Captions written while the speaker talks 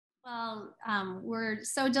Well, we're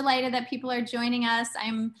so delighted that people are joining us.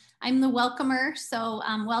 I'm the welcomer, so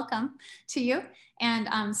welcome to you. And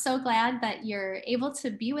I'm so glad that you're able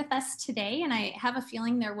to be with us today. And I have a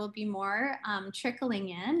feeling there will be more trickling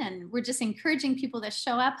in. And we're just encouraging people to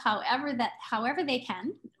show up however they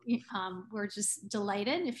can. We're just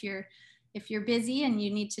delighted if you're busy and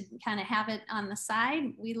you need to kind of have it on the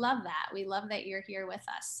side. We love that. We love that you're here with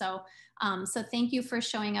us. So thank you for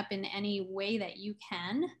showing up in any way that you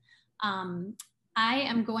can. I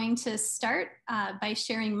am going to start by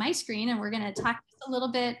sharing my screen, and we're going to talk just a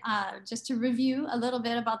little bit, just to review a little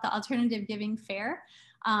bit about the Alternative Giving Fair.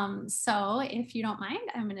 So if you don't mind,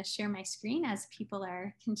 I'm going to share my screen as people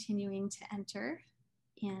are continuing to enter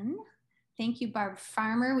in. Thank you, Barb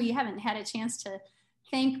Farmer. We haven't had a chance to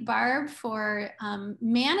thank Barb for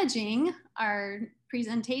managing our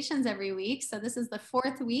presentations every week. So this is the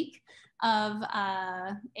 4th week of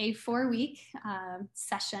a 4-week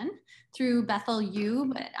session through Bethel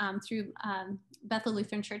U, but through Bethel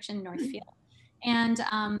Lutheran Church in Northfield. And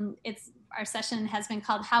our session has been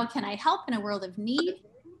called How Can I Help in a World of Need?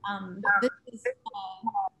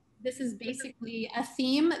 This is basically a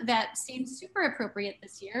theme that seems super appropriate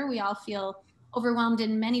this year. We all feel overwhelmed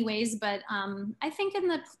in many ways, but I think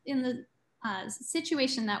in the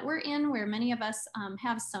situation that we're in, where many of us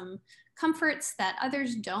have some comforts that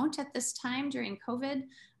others don't at this time during COVID,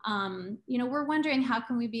 we're wondering, how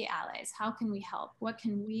can we be allies? How can we help? What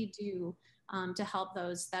can we do to help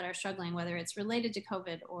those that are struggling, whether it's related to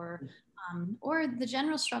COVID or the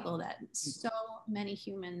general struggle that so many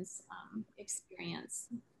humans experience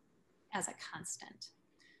as a constant.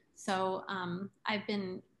 So I've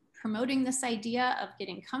been promoting this idea of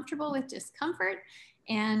getting comfortable with discomfort.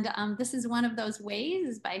 And this is one of those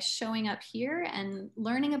ways, by showing up here and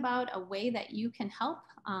learning about a way that you can help,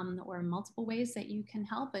 or multiple ways that you can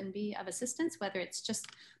help and be of assistance, whether it's just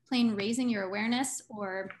plain raising your awareness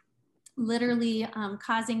or literally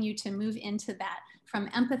causing you to move into that from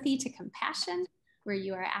empathy to compassion, where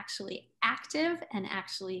you are actually active and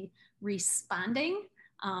actually responding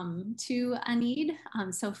to a need.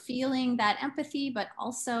 So feeling that empathy, but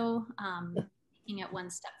also taking it one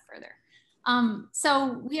step further.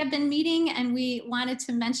 So we have been meeting, and we wanted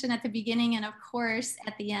to mention at the beginning, and of course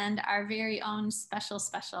at the end, our very own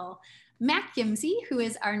special Mac Gimsey, who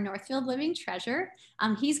is our Northfield Living Treasure.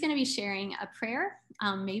 He's going to be sharing a prayer,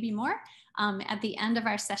 maybe more, at the end of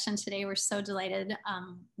our session today. We're so delighted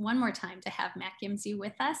one more time to have Mac Gimsey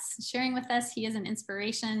with us, sharing with us. He is an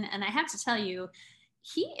inspiration, and I have to tell you,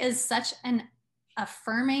 he is such an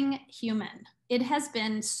affirming human. It has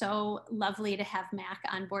been so lovely to have Mac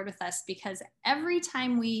on board with us, because every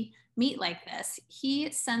time we meet like this, he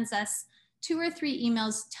sends us 2 or 3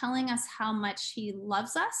 emails telling us how much he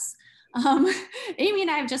loves us. Amy and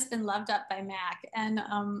I have just been loved up by Mac.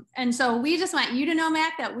 And so we just want you to know,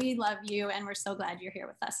 Mac, that we love you, and we're so glad you're here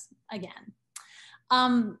with us again.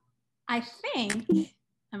 I think,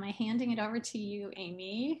 am I handing it over to you,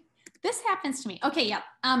 Amy? This happens to me. Okay, yeah.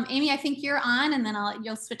 Amy, I think you're on, and then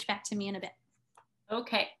you'll switch back to me in a bit.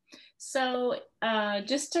 Okay, so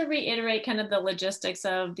just to reiterate kind of the logistics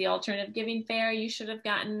of the Alternative Giving Fair, you should have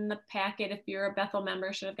gotten the packet. If you're a Bethel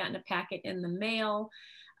member, should have gotten a packet in the mail.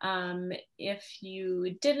 If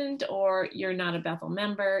you didn't, or you're not a Bethel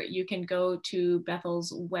member, you can go to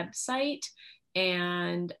Bethel's website,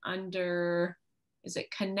 and under, is it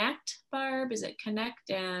Connect, Barb? Is it Connect?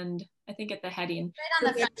 And I think at the heading. Right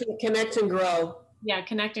on the front. Connect and Grow. Yeah,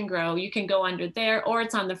 Connect and Grow. You can go under there, or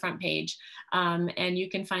it's on the front page, and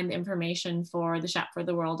you can find the information for the Shop for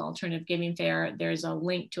the World Alternative Giving Fair. There's a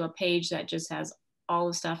link to a page that just has all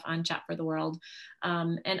the stuff on Shop for the World.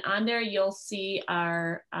 And on there, you'll see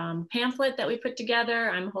our pamphlet that we put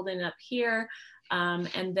together. I'm holding it up here.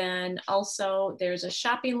 And then also there's a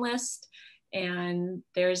shopping list, and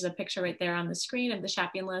there's a picture right there on the screen of the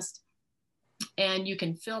shopping list. And you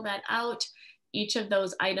can fill that out. Each of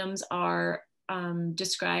those items are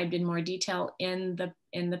described in more detail in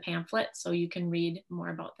the pamphlet, so you can read more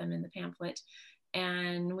about them in the pamphlet.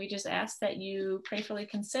 And we just ask that you prayerfully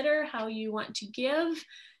consider how you want to give,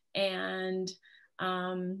 and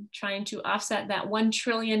trying to offset that $1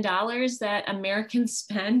 trillion that Americans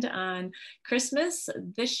spend on Christmas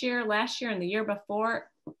this year, last year, and the year before.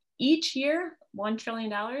 Each year, $1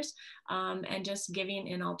 trillion, and just giving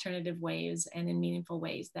in alternative ways and in meaningful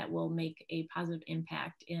ways that will make a positive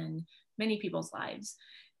impact in many people's lives.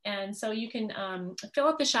 And so you can fill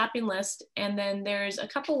out the shopping list, and then there's a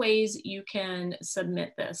couple ways you can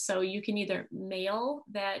submit this. So you can either mail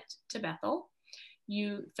that to Bethel,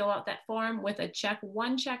 you fill out that form with a check,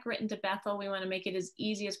 one check written to Bethel. We want to make it as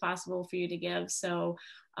easy as possible for you to give. So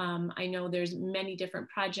I know there's many different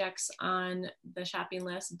projects on the shopping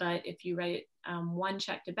list, but if you write one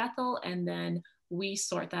check to Bethel, and then we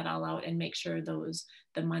sort that all out and make sure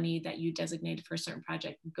the money that you designated for a certain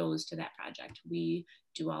project goes to that project. We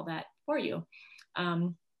do all that for you.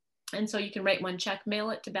 And so you can write one check,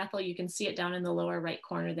 mail it to Bethel. You can see it down in the lower right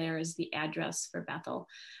corner. There is the address for Bethel.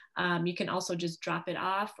 You can also just drop it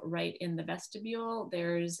off right in the vestibule.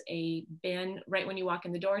 There's a bin right when you walk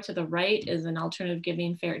in the door. To the right is an alternative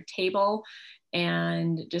giving fair table.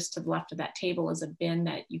 And just to the left of that table is a bin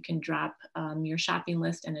that you can drop your shopping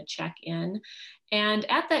list and a check in. And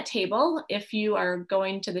at that table, if you are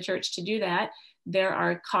going to the church to do that, there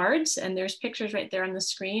are cards, and there's pictures right there on the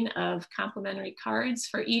screen of complimentary cards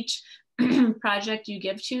for each project you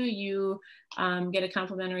give to. You get a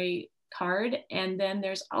complimentary card, and then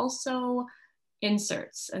there's also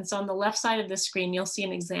inserts. And so on the left side of the screen, you'll see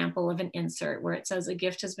an example of an insert where it says a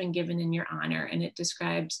gift has been given in your honor, and it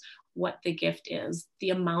describes what the gift is. The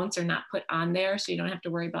amounts are not put on there, so you don't have to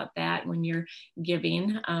worry about that when you're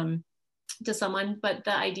giving to someone. But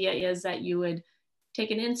the idea is that you would take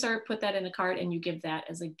an insert, put that in a card, and you give that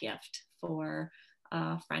as a gift for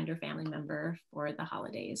a friend or family member for the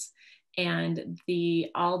holidays. And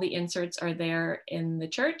all the inserts are there in the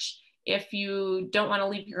church. If you don't want to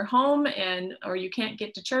leave your home or you can't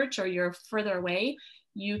get to church, or you're further away,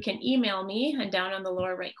 you can email me, and down on the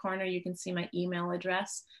lower right corner, you can see my email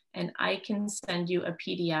address, and I can send you a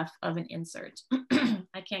PDF of an insert.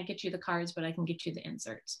 I can't get you the cards, but I can get you the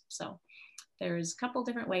inserts. So there's a couple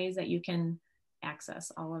different ways that you can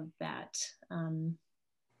access all of that,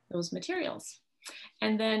 those materials.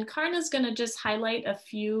 And then Karna's going to just highlight a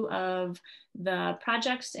few of the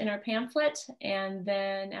projects in our pamphlet. And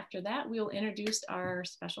then after that, we will introduce our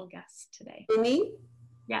special guest today. Amy?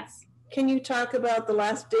 Yes. Can you talk about the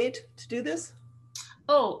last date to do this?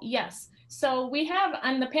 Oh, yes. So we have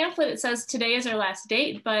on the pamphlet, it says today is our last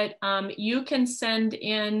date, but you can send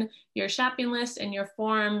in your shopping list and your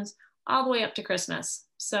forms all the way up to Christmas.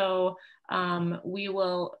 So we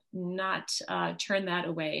will not turn that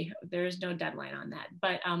away. There's no deadline on that,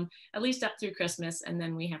 but at least up through Christmas, and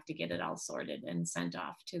then we have to get it all sorted and sent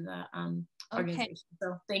off to the organization.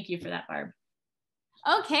 So thank you for that, Barb.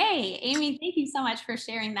 Okay, Amy, thank you so much for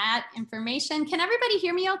sharing that information. Can everybody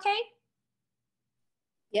hear me okay?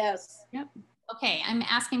 Yes. Yep. Okay, I'm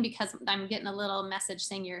asking because I'm getting a little message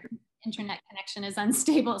saying your internet connection is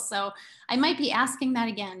unstable. So I might be asking that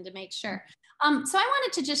again to make sure. So I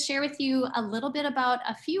wanted to just share with you a little bit about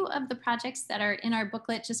a few of the projects that are in our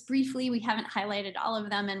booklet. Just briefly, we haven't highlighted all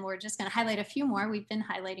of them, and we're just going to highlight a few more. We've been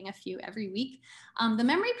highlighting a few every week. The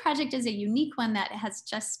Memory Project is a unique one that has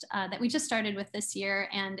just that we just started with this year.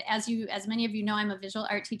 And as many of you know, I'm a visual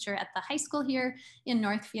art teacher at the high school here in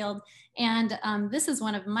Northfield. And this is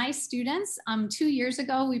one of my students. 2 years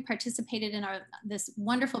ago, we participated in this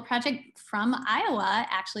wonderful project from Iowa.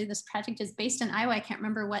 Actually, this project is based in Iowa. I can't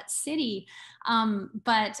remember what city,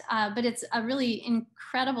 but it's a really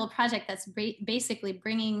incredible project that's basically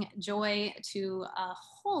bringing joy to a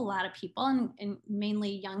whole lot of people, and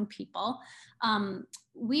mainly young people.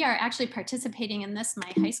 We are actually participating in this,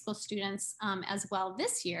 my high school students, as well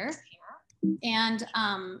this year. And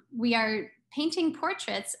we are painting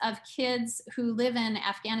portraits of kids who live in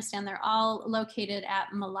Afghanistan. They're all located at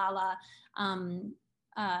Malala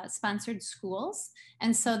sponsored schools.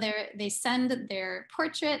 And so they send their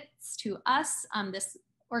portraits to us, this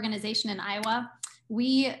organization in Iowa.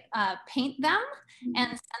 We paint them and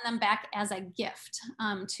send them back as a gift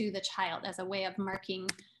to the child, as a way of marking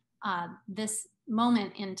this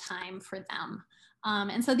moment in time for them.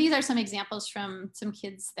 And so these are some examples from some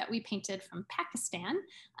kids that we painted from Pakistan.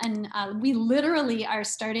 And we literally are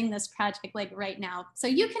starting this project like right now. So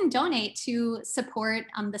you can donate to support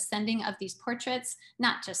the sending of these portraits,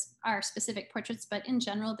 not just our specific portraits, but in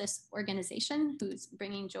general, this organization who's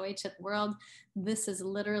bringing joy to the world. This is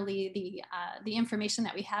literally the information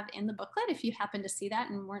that we have in the booklet. If you happen to see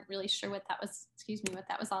that and weren't really sure what that was, what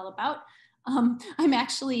that was all about. I'm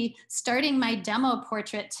actually starting my demo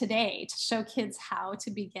portrait today to show kids how to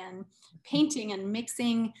begin painting and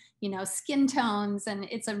mixing, skin tones. And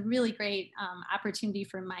it's a really great opportunity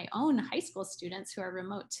for my own high school students who are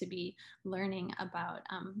remote to be learning about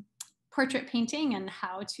portrait painting and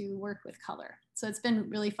how to work with color. So it's been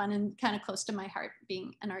really fun and kind of close to my heart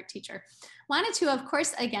being an art teacher. Wanted to, of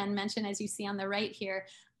course, again, mention, as you see on the right here,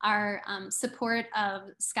 our support of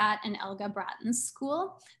Scott and Elga Bratton's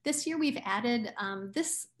school. This year we've added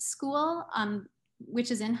this school, which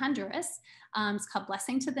is in Honduras. It's called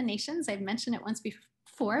Blessing to the Nations. I've mentioned it once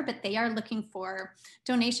for, but they are looking for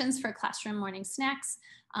donations for classroom morning snacks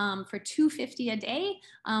for $2.50 a day.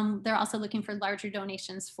 They're also looking for larger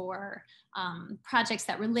donations for projects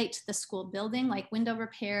that relate to the school building, like window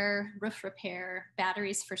repair, roof repair,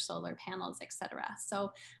 batteries for solar panels, etc.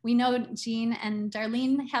 So we know Jean and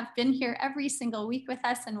Darlene have been here every single week with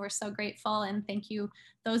us, and we're so grateful. And thank you,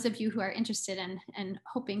 those of you who are interested in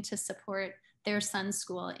hoping to support their son's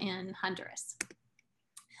school in Honduras.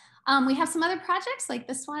 We have some other projects like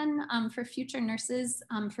this one for future nurses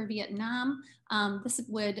for Vietnam.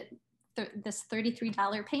 This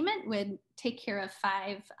 $33 payment would take care of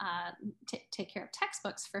take care of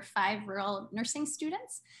textbooks for 5 rural nursing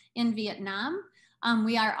students in Vietnam.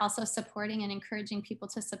 We are also supporting and encouraging people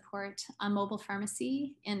to support a mobile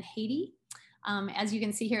pharmacy in Haiti. As you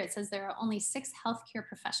can see here, it says there are only 6 healthcare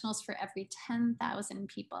professionals for every 10,000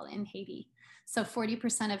 people in Haiti. So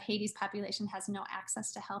 40% of Haiti's population has no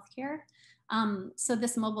access to healthcare. So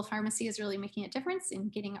this mobile pharmacy is really making a difference in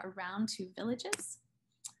getting around to villages.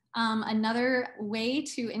 Another way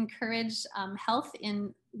to encourage health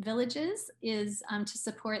in villages is to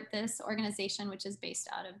support this organization, which is based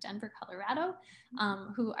out of Denver, Colorado,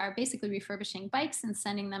 who are basically refurbishing bikes and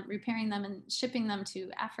sending them, repairing them and shipping them to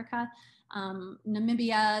Africa,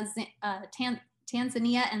 Namibia,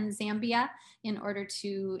 Tanzania, and Zambia in order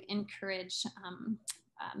to encourage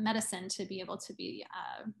medicine to be able to be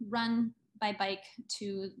run by bike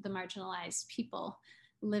to the marginalized people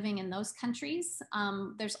living in those countries.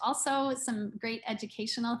 There's also some great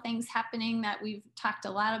educational things happening that we've talked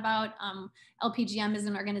a lot about. LPGM is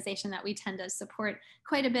an organization that we tend to support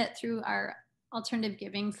quite a bit through our alternative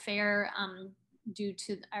giving fair due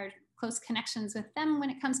to our close connections with them when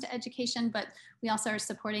it comes to education, but we also are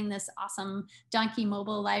supporting this awesome donkey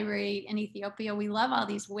mobile library in Ethiopia. We love all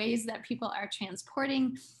these ways that people are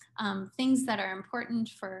transporting things that are important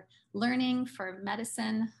for learning, for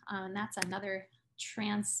medicine, and that's another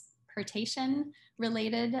transportation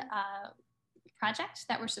related project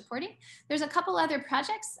that we're supporting. There's a couple other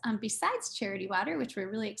projects besides Charity Water, which we're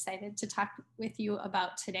really excited to talk with you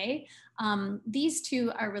about today. These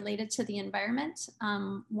 2 are related to the environment.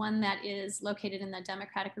 One that is located in the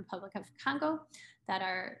Democratic Republic of Congo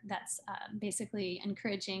that's basically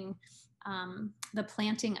encouraging the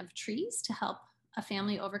planting of trees to help a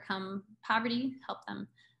family overcome poverty, help them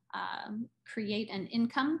create an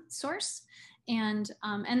income source. And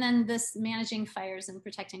then this managing fires and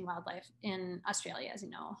protecting wildlife in Australia. As you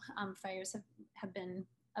know, fires have been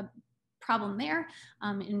a problem there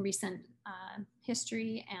in recent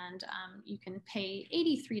history, and you can pay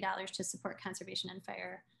 $83 to support conservation and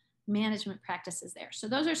fire management practices there. So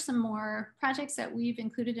those are some more projects that we've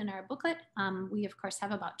included in our booklet. We of course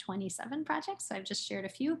have about 27 projects, so I've just shared a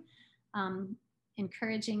few,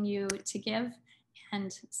 encouraging you to give,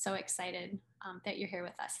 and so excited that you're here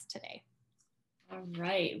with us today. All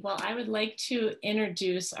right. Well, I would like to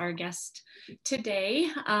introduce our guest today.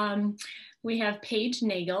 We have Paige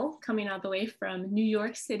Nagel coming all the way from New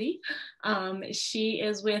York City. She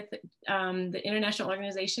is with the international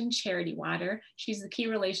organization Charity Water. She's the Key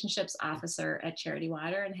Relationships Officer at Charity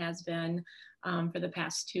Water and has been for the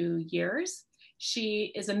past 2 years.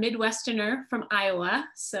 She is a Midwesterner from Iowa,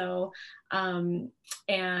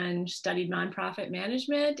 and studied nonprofit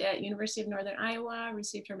management at University of Northern Iowa,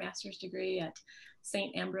 received her master's degree at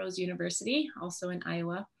St. Ambrose University, also in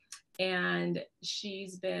Iowa. And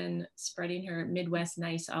she's been spreading her Midwest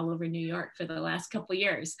nice all over New York for the last couple of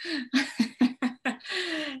years.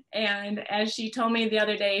 And as she told me the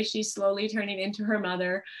other day, she's slowly turning into her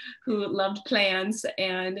mother who loved plants.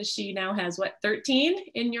 And she now has, what, 13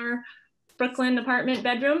 in your Brooklyn apartment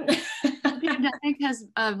bedroom? The pandemic has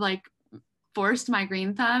forced my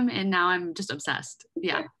green thumb, and now I'm just obsessed.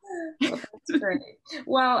 Yeah. Well, that's great.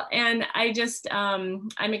 Well, and I just, I'm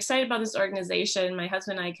excited about this organization. My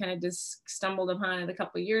husband and I kind of just stumbled upon it a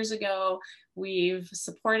couple of years ago. We've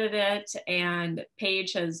supported it, and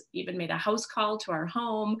Paige has even made a house call to our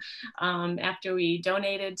home after we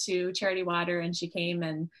donated to Charity Water, and she came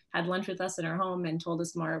and had lunch with us in our home and told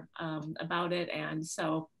us more about it. And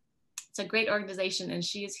so it's a great organization, and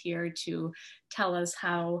she is here to tell us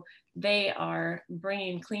how they are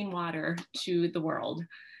bringing clean water to the world,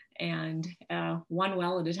 and one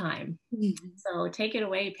well at a time. Mm-hmm. So take it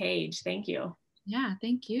away, Paige. Thank you. Yeah,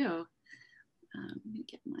 thank you. Let me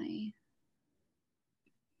get my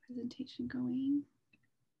presentation going.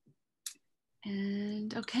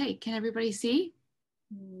 And okay, can everybody see?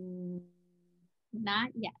 Not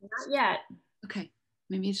yet. Not yet. Okay,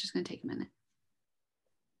 maybe it's just going to take a minute.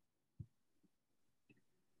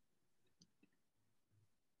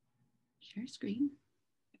 Share screen.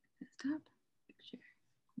 Desktop. Share.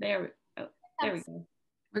 There. Oh. There we go.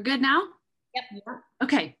 We're good now? Yep.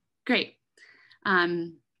 Okay, great.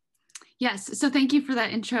 Yes, so thank you for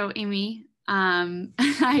that intro, Amy.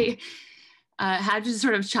 I had to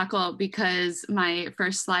sort of chuckle because my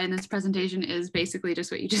first slide in this presentation is basically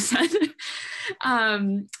just what you just said.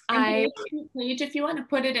 Page, if you want to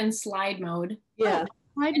put it in slide mode. Yeah.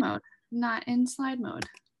 Slide mode, not in slide mode.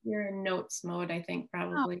 You're in notes mode, I think,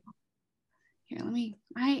 probably. Oh. Here,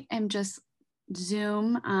 I am just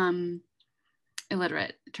Zoom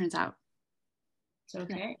illiterate, it turns out. It's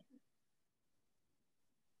okay.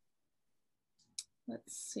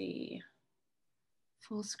 Let's see.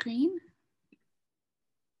 Full screen.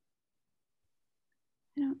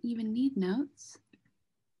 I don't even need notes.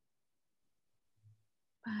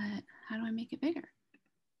 But how do I make it bigger?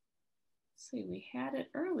 Let's see, we had it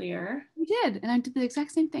earlier. We did, and I did the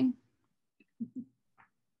exact same thing.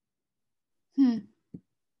 Can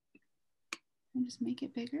I just make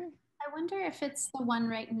it bigger? I wonder if it's the one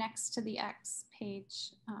right next to the X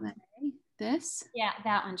page. This? Yeah,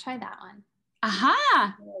 that one. Try that one.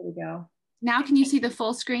 Aha! There we go. Now can you see the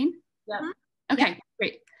full screen? Yep. Okay,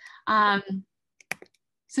 great.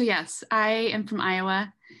 So yes, I am from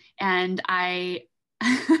Iowa, and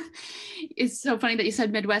it's so funny that you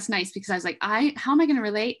said Midwest nice, because I was like, how am I going to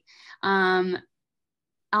relate? On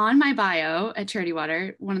my bio at Charity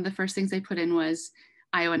Water, one of the first things I put in was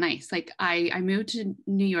Iowa nice. Like I moved to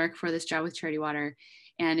New York for this job with Charity Water,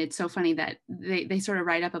 and it's so funny that they sort of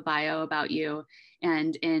write up a bio about you,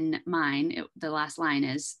 and in mine, the last line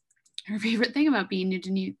is, her favorite thing about being new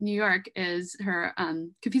to New York is her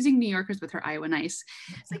confusing New Yorkers with her Iowa nice.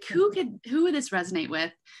 It's like, who would this resonate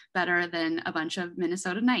with better than a bunch of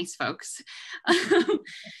Minnesota nice folks?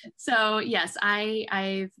 So yes,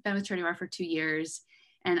 I've been with Charity Water for 2 years.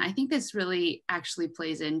 And I think this really actually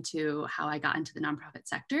plays into how I got into the nonprofit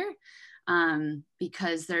sector,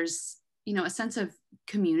 because there's, a sense of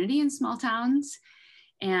community in small towns.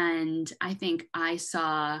 And I think I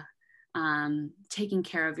saw taking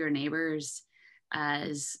care of your neighbors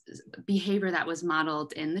as behavior that was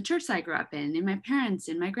modeled in the church I grew up in my parents,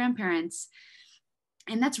 in my grandparents.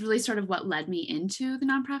 And that's really sort of what led me into the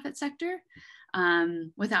nonprofit sector,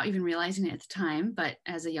 without even realizing it at the time. But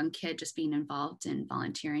as a young kid, just being involved in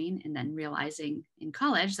volunteering, and then realizing in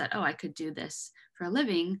college that, I could do this for a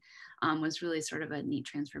living, was really sort of a neat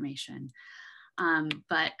transformation.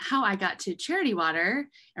 But how I got to Charity Water,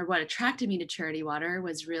 or what attracted me to Charity Water,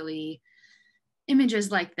 was really images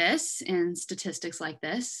like this and statistics like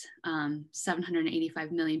this.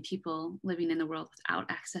 785 million people living in the world without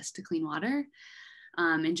access to clean water,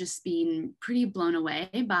 and just being pretty blown away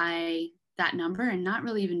by that number, and not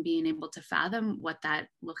really even being able to fathom what that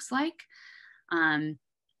looks like.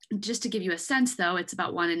 Just to give you a sense, though, it's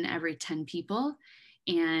about 1 in every 10 people,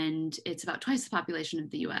 and it's about twice the population of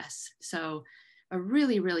the US. So a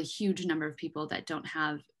really, really huge number of people that don't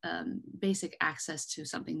have basic access to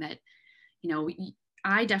something that,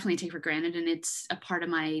 I definitely take for granted, and it's a part of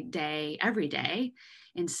my day every day.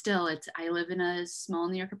 And still, I live in a small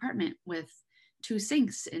New York apartment with 2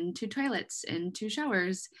 sinks and 2 toilets and 2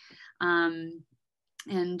 showers. And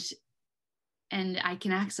I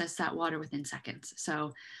can access that water within seconds.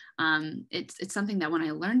 So it's something that when I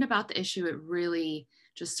learned about the issue, it really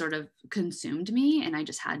just sort of consumed me, and I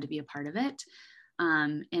just had to be a part of it.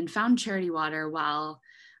 And found Charity Water while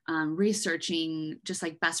researching just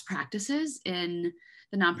like best practices in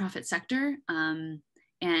the nonprofit sector,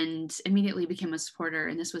 and immediately became a supporter.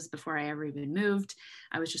 And this was before I ever even moved.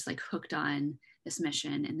 I was just like hooked on this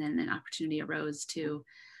mission, and then an opportunity arose to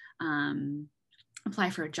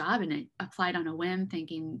apply for a job, and I applied on a whim,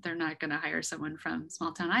 thinking they're not going to hire someone from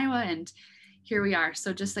small town Iowa, and here we are.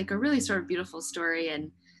 So just like a really sort of beautiful story,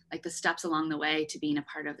 and like the steps along the way to being a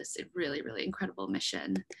part of this really, really incredible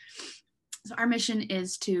mission. So our mission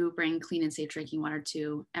is to bring clean and safe drinking water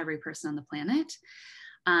to every person on the planet.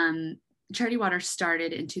 Charity Water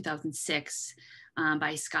started in 2006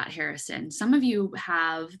 by Scott Harrison. Some of you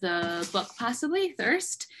have the book, possibly,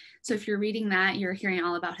 Thirst. So if you're reading that, you're hearing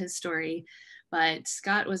all about his story. But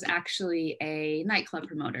Scott was actually a nightclub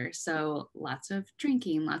promoter. So lots of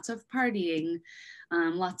drinking, lots of partying,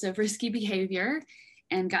 lots of risky behavior,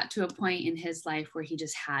 and got to a point in his life where he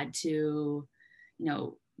just had to,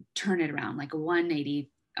 turn it around, like a 180,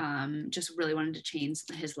 just really wanted to change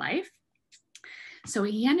his life. So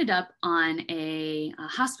he ended up on a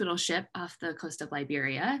hospital ship off the coast of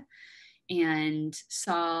Liberia, and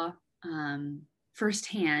saw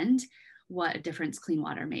firsthand what a difference clean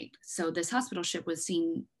water made. So this hospital ship was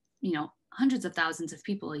seeing, hundreds of thousands of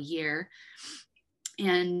people a year,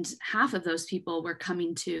 And half of those people were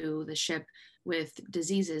coming to the ship with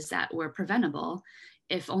diseases that were preventable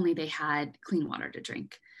if only they had clean water to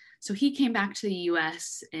drink. So he came back to the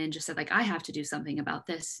US and just said, like, I have to do something about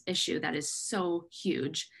this issue that is so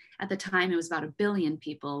huge. At the time, it was about 1 billion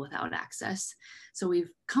people without access. So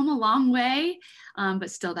we've come a long way,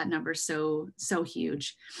 but still that number is so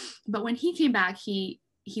huge. But when he came back, he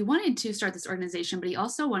wanted to start this organization, but he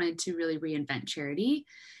also wanted to really reinvent charity.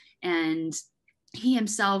 And he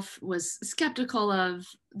himself was skeptical of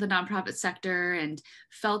the nonprofit sector and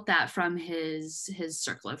felt that from his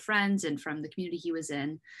circle of friends and from the community he was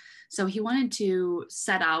in. So he wanted to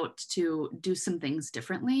set out to do some things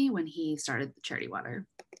differently when he started the Charity Water.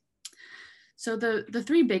 So the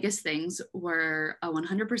three biggest things were a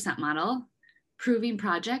 100% model, proving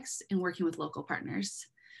projects, and working with local partners.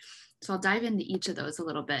 So I'll dive into each of those a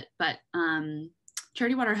little bit, but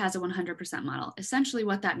Charity Water has a 100% model. Essentially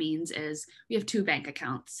what that means is we have 2 bank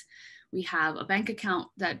accounts. We have a bank account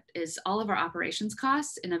that is all of our operations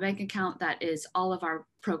costs and a bank account that is all of our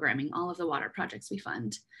programming, all of the water projects we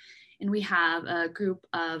fund. And we have a group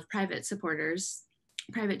of private supporters,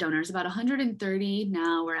 private donors, about 130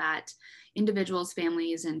 now. We're at individuals,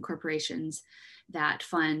 families, and corporations that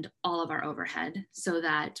fund all of our overhead, so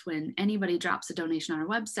that when anybody drops a donation on our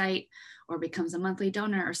website or becomes a monthly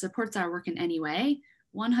donor or supports our work in any way,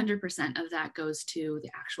 100% of that goes to the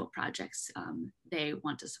actual projects they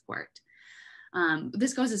want to support.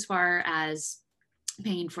 This goes as far as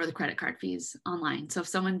paying for the credit card fees online. So if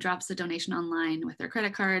someone drops a donation online with their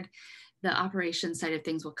credit card, the operations side of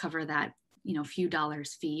things will cover that, few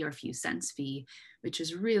dollars fee or few cents fee, which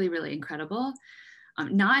is really, really incredible.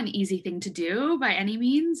 Not an easy thing to do by any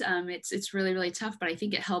means. It's really, really tough, but I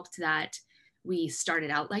think it helped that we started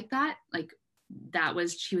out like that. Like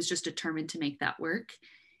he was just determined to make that work.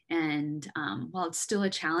 And while it's still a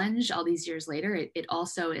challenge all these years later, it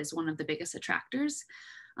also is one of the biggest attractors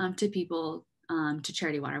to people to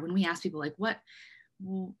Charity Water. When we ask people like, what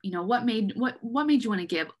made you want to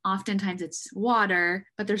give? Oftentimes it's water,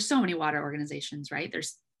 but there's so many water organizations, right?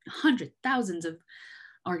 There's thousands of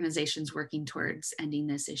organizations working towards ending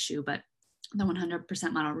this issue, but the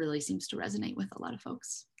 100% model really seems to resonate with a lot of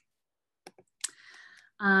folks.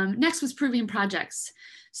 Next was proving projects.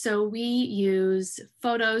 So we use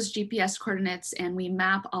photos, GPS coordinates, and we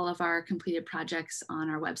map all of our completed projects on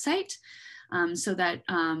our website so that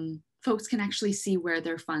folks can actually see where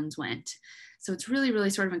their funds went. So it's really,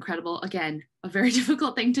 really sort of incredible. Again, a very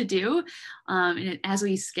difficult thing to do. And as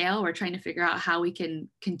we scale, we're trying to figure out how we can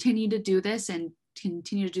continue to do this and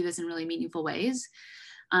continue to do this in really meaningful ways.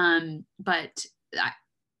 But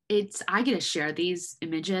I get to share these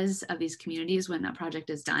images of these communities when that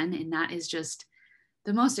project is done. And that is just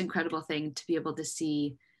the most incredible thing, to be able to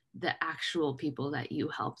see the actual people that you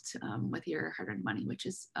helped with your hard-earned money, which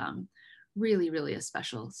is really, really a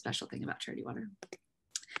special thing about Charity Water.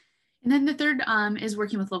 And then the third is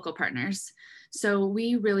working with local partners. So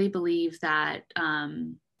we really believe that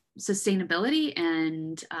sustainability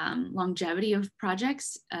and longevity of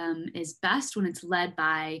projects is best when it's led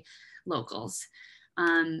by locals.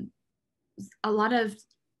 A lot of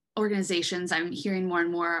organizations I'm hearing more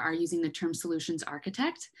and more are using the term solutions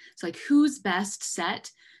architect. So like, who's best set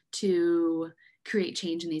to create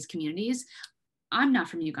change in these communities? I'm not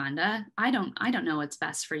from Uganda. I don't know what's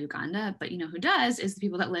best for Uganda, but who does is the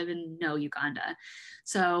people that live and know Uganda.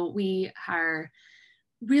 So we are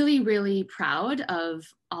really, really proud of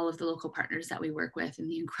all of the local partners that we work with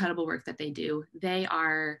and the incredible work that they do. They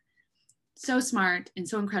are so smart and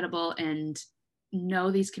so incredible and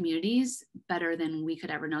know these communities better than we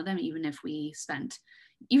could ever know them. Even if we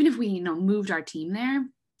moved our team there,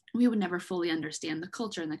 we would never fully understand the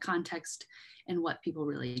culture and the context and what people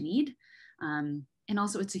really need. And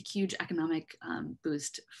also it's a huge economic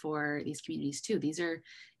boost for these communities too. These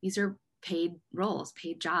are paid roles,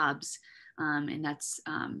 paid jobs. And that's,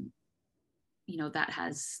 that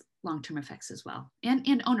has long-term effects as well.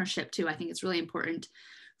 And ownership too. I think it's really important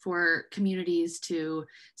for communities to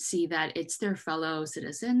see that it's their fellow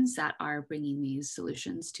citizens that are bringing these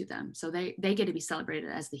solutions to them. So they get to be celebrated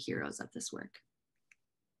as the heroes of this work.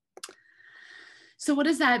 So what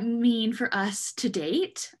does that mean for us to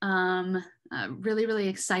date? Really, really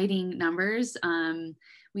exciting numbers.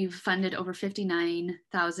 We've funded over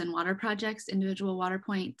 59,000 water projects, individual water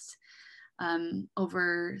points,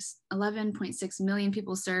 over 11.6 million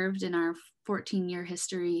people served in our 14-year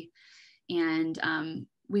history. And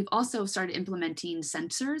we've also started implementing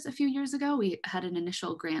sensors a few years ago. We had an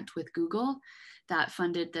initial grant with Google that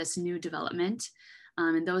funded this new development.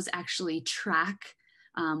 And those actually track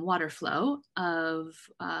water flow of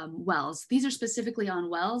wells. These are specifically on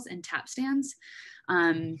wells and tap stands.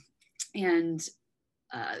 And they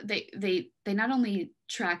not only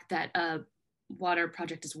track that a water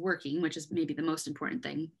project is working, which is maybe the most important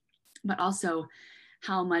thing, but also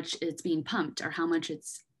how much it's being pumped or how much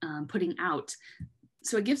it's putting out.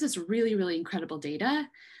 So it gives us really, really incredible data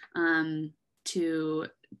to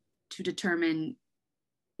determine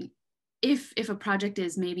if a project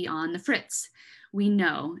is maybe on the fritz. We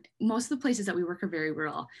know most of the places that we work are very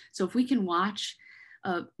rural. So if we can watch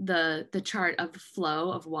the chart of the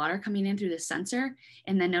flow of water coming in through this sensor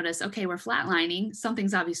and then notice, okay, we're flatlining,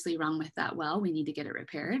 something's obviously wrong with that well, we need to get it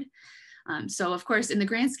repaired. So of course, in the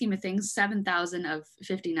grand scheme of things, 7,000 of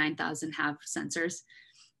 59,000 have sensors.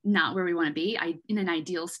 Not where we want to be. In an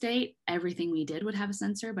ideal state, everything we did would have a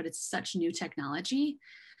sensor, but it's such new technology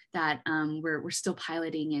that we're still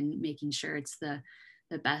piloting and making sure it's the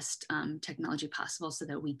best technology possible so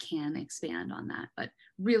that we can expand on that. But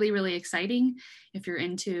really, really exciting if you're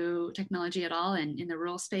into technology at all and in the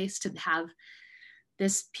rural space to have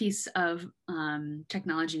this piece of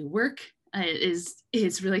technology work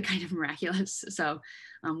is really kind of miraculous. So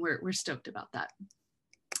we're stoked about that.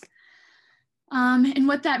 And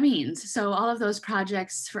what that means. So all of those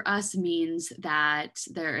projects for us means that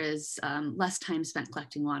there is less time spent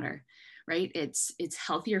collecting water, right? It's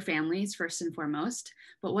healthier families first and foremost,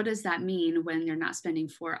 but what does that mean when you're not spending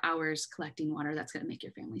 4 hours collecting water? That's gonna make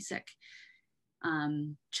your family sick.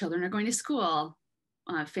 Children are going to school,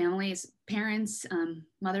 families, parents,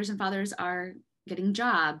 mothers and fathers are getting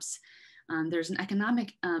jobs. There's an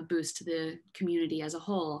economic boost to the community as a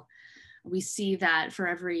whole. We see that for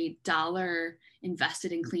every $1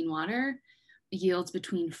 invested in clean water yields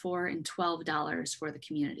between $4 and $12 for the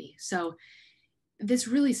community. So this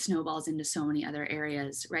really snowballs into so many other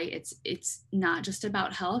areas, right? It's not just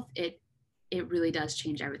about health. It really does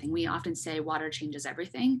change everything. We often say water changes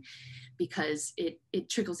everything because it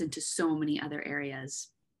trickles into so many other areas.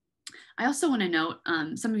 I also want to note,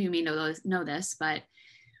 some of you may know this, but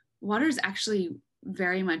water is actually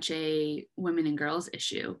very much a women and girls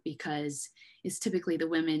issue because it's typically the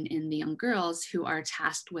women and the young girls who are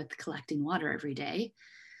tasked with collecting water every day.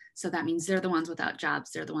 So that means they're the ones without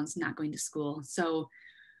jobs. They're the ones not going to school. So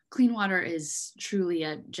clean water is truly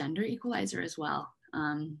a gender equalizer as well.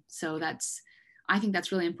 So I think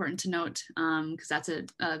that's really important to note because that's a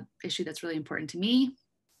issue that's really important to me.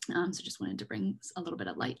 So just wanted to bring a little bit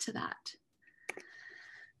of light to that.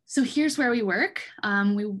 So here's where we work.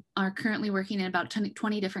 We are currently working in about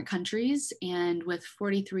 20 different countries and with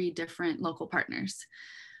 43 different local partners.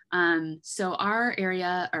 So our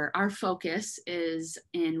area or our focus is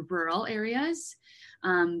in rural areas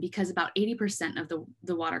because about 80% of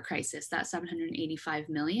the water crisis, that 785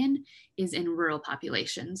 million, is in rural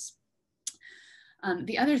populations.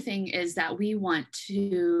 The other thing is that we want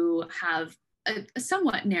to have a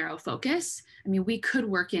somewhat narrow focus. I mean, we could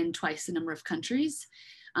work in twice the number of countries,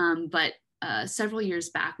 but several years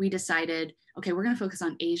back, we decided, okay, we're gonna focus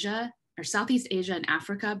on Asia or Southeast Asia and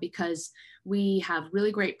Africa because we have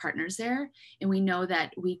really great partners there and we know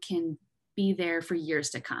that we can be there for years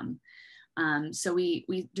to come. So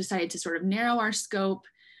we decided to sort of narrow our scope,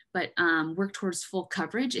 but work towards full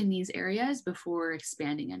coverage in these areas before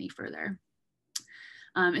expanding any further.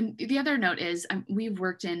 And the other note is we've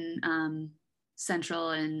worked in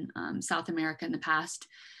Central and South America in the past,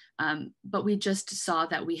 but we just saw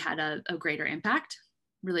that we had a greater impact,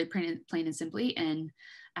 really plain and simply, in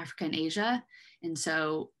Africa and Asia. And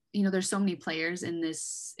so, you know, there's so many players in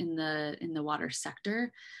the water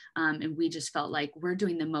sector, and we just felt like we're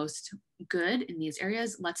doing the most good in these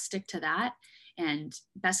areas. Let's stick to that. And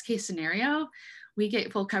best case scenario, we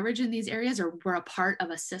get full coverage in these areas, or we're a part of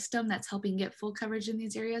a system that's helping get full coverage in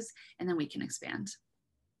these areas, and then we can expand.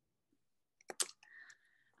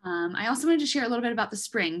 I also wanted to share a little bit about the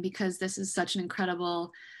spring because this is such an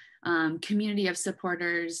incredible community of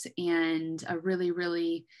supporters and a really,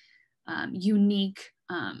 really unique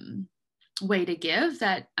way to give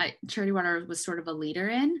that Charity Water was sort of a leader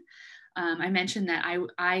in. I mentioned that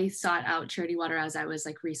I sought out Charity Water as I was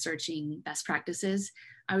like researching best practices.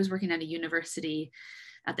 I was working at a university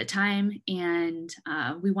at the time, and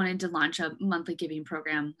we wanted to launch a monthly giving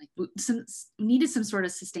program. Like needed some sort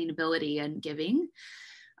of sustainability and giving.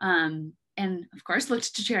 And of course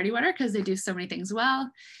looked to Charity Water because they do so many things well.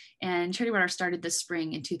 And Charity Water started this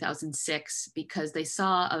spring in 2006 because they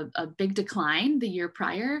saw a big decline the year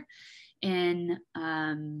prior in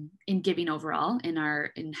giving overall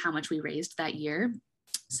in how much we raised that year.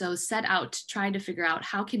 So set out to try to figure out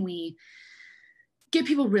how can we get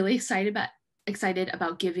people really excited excited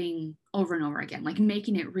about giving over and over again, like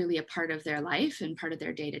making it really a part of their life and part of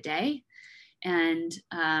their day to day. And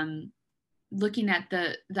looking at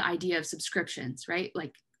the idea of subscriptions, right?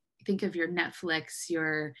 Like think of your Netflix,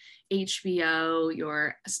 your HBO,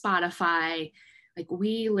 your Spotify. Like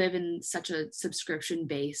we live in such a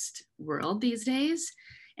subscription-based world these days.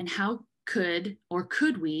 And how could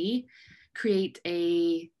we create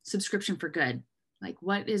a subscription for good? Like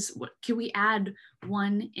what can we add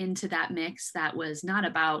one into that mix that was not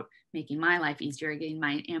about making my life easier, getting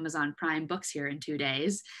my Amazon Prime books here in 2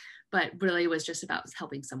 days, but really was just about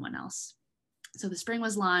helping someone else. So the spring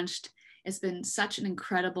was launched. It's been such an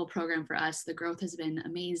incredible program for us. The growth has been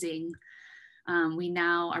amazing. We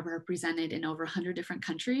now are represented in over 100 different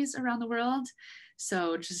countries around the world.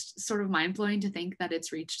 So just sort of mind blowing to think that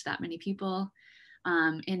it's reached that many people.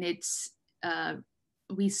 And it's,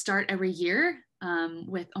 we start every year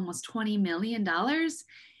with almost $20 million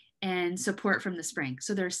and support from the spring.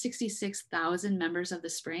 So there are 66,000 members of the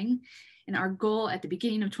spring. And our goal at the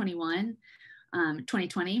beginning of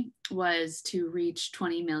 2020 was to reach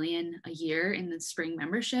 20 million a year in the spring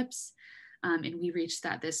memberships. And we reached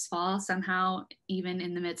that this fall somehow, even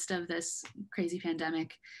in the midst of this crazy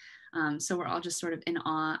pandemic. So we're all just sort of in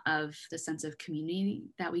awe of the sense of community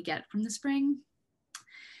that we get from the spring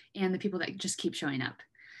and the people that just keep showing up.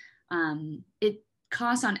 It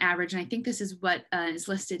costs on average, and I think this is what is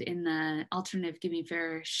listed in the alternative Giving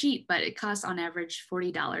Fair sheet, but it costs on average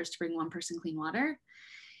 $40 to bring one person clean water.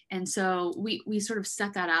 And so we sort of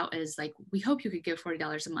set that out as like, we hope you could give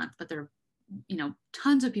 $40 a month, but there are, you know,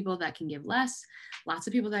 tons of people that can give less, lots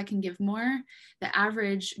of people that can give more. The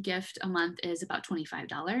average gift a month is about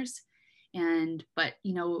 $25. But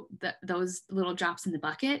you know, those little drops in the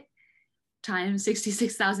bucket times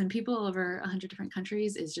 66,000 people over 100 different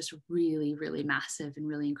countries is just really, really massive and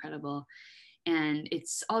really incredible. And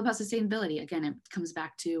it's all about sustainability. Again, it comes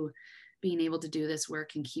back to being able to do this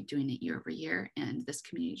work and keep doing it year over year. And this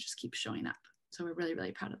community just keeps showing up. So we're really,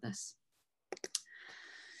 really proud of this.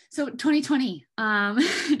 So 2020,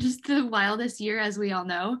 just the wildest year, as we all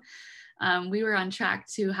know. We were on track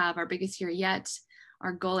to have our biggest year yet.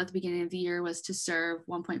 Our goal at the beginning of the year was to serve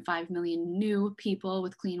 1.5 million new people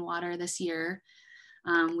with clean water this year.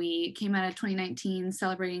 We came out of 2019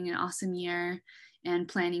 celebrating an awesome year and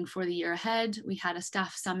planning for the year ahead. We had a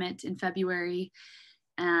staff summit in February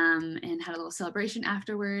and had a little celebration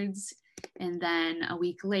afterwards. And then a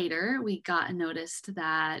week later, we got a notice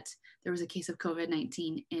that there was a case of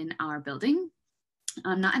COVID-19 in our building.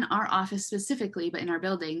 Not in our office specifically, but in our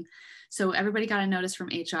building. So everybody got a notice from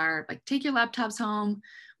HR, like, take your laptops home.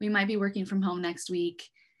 We might be working from home next week.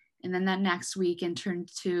 And then that next week and turned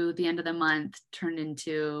to the end of the month, turned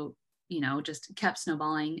into, you know, just kept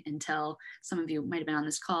snowballing until some of you might have been on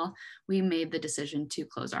this call. We made the decision to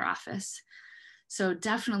close our office. So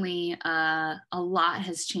definitely a lot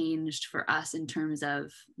has changed for us in terms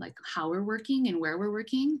of like how we're working and where we're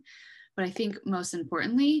working. But I think most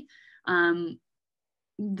importantly,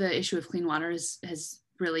 the issue of clean water has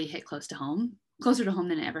really hit closer to home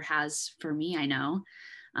than it ever has for me, I know.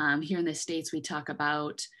 Here in the States, we talk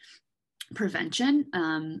about prevention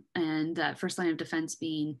and that first line of defense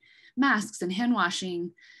being masks and hand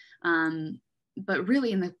washing. But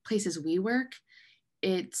really in the places we work,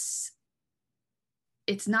 it's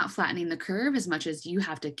not flattening the curve as much as you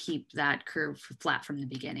have to keep that curve flat from the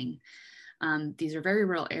beginning. These are very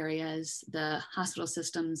rural areas. The hospital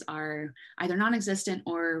systems are either non-existent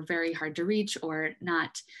or very hard to reach, or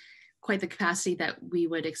not quite the capacity that we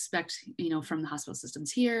would expect, you know, from the hospital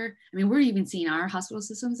systems here. I mean, we're even seeing our hospital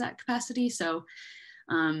systems at capacity. So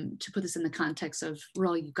to put this in the context of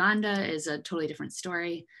rural Uganda is a totally different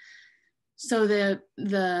story. So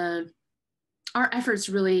our efforts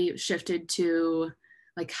really shifted to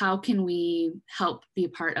like, how can we help be a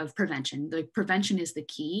part of prevention? The prevention is the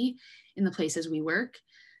key in the places we work.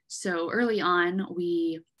 So early on,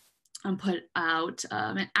 we put out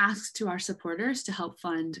an ask to our supporters to help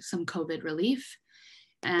fund some COVID relief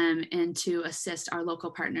and to assist our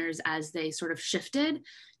local partners as they sort of shifted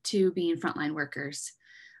to being frontline workers.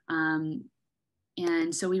 And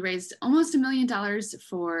so we raised almost $1 million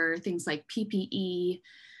for things like PPE,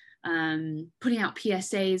 putting out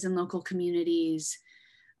PSAs in local communities,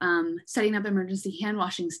 setting up emergency hand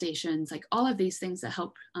washing stations, like all of these things that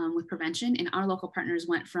help with prevention. And our local partners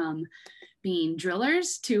went from being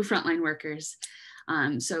drillers to frontline workers.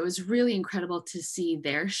 So it was really incredible to see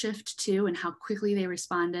their shift too, and how quickly they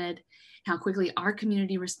responded, how quickly our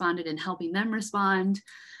community responded in helping them respond.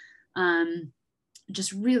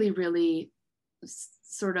 Just really, really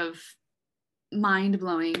sort of mind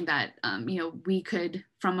blowing that, you know, we could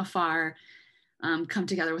from afar come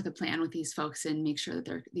together with a plan with these folks and make sure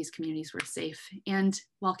that these communities were safe. And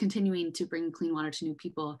while continuing to bring clean water to new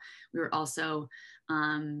people, we were also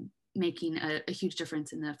making a huge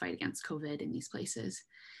difference in the fight against COVID in these places.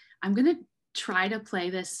 I'm gonna try to play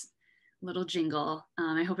this little jingle.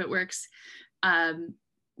 I hope it works.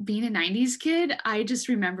 Being a 90s kid, I just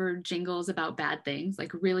remember jingles about bad things,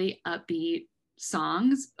 like really upbeat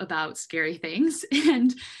songs about scary things.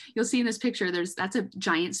 And you'll see in this picture, that's a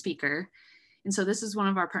giant speaker. And so this is one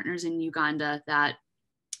of our partners in Uganda that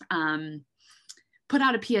put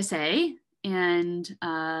out a PSA and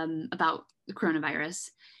about the coronavirus.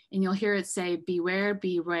 And you'll hear it say, beware,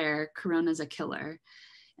 beware, corona's a killer.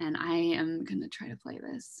 And I am gonna try to play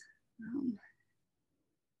this.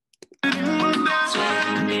 Beware,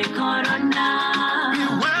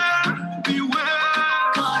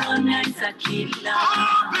 beware, corona is a killer.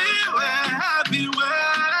 Oh, beware,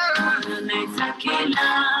 beware, corona is a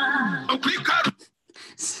killer.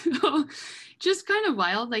 So just kind of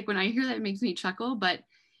wild. Like when I hear that, it makes me chuckle, but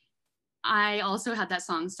I also had that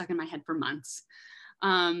song stuck in my head for months.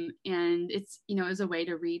 And it's, as a way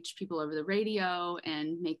to reach people over the radio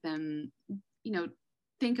and make them,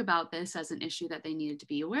 think about this as an issue that they needed to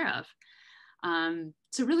be aware of.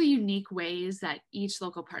 So really unique ways that each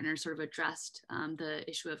local partner sort of addressed the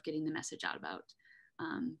issue of getting the message out about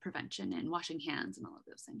prevention and washing hands and all of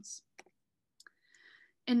those things.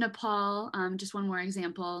 In Nepal, just one more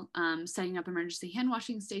example, setting up emergency hand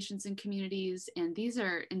washing stations in communities. And these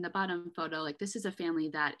are in the bottom photo, like this is a family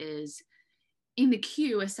that is in the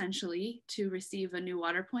queue essentially to receive a new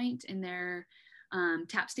water point in their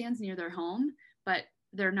tap stands near their home, but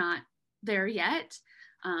they're not there yet.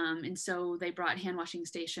 And so they brought hand washing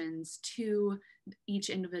stations to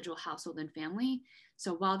each individual household and family.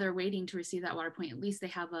 So while they're waiting to receive that water point, at least they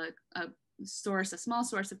have a small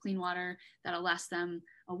source of clean water that'll last them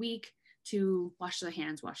a week to wash their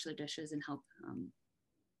hands, wash their dishes, and help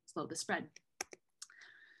slow the spread.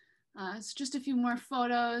 So just a few more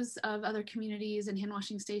photos of other communities and hand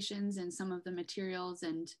washing stations and some of the materials,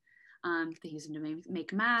 and they use them to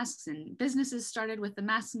make masks, and businesses started with the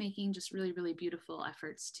mask making, just really, really beautiful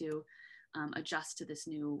efforts to adjust to this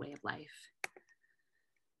new way of life.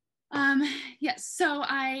 Yes, so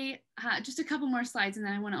I just a couple more slides and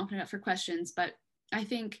then I want to open it up for questions. But I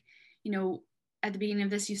think, at the beginning of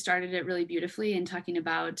this, you started it really beautifully in talking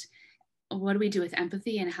about what do we do with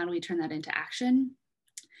empathy and how do we turn that into action?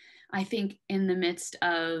 I think in the midst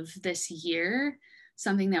of this year,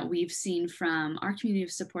 something that we've seen from our community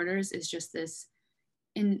of supporters is just this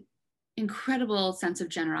incredible sense of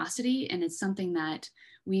generosity. And it's something that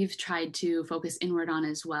we've tried to focus inward on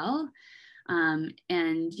as well.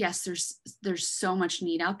 And yes, there's so much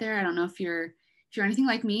need out there. I don't know if you're anything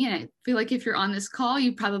like me, and I feel like if you're on this call,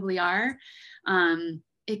 you probably are.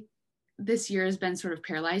 This year has been sort of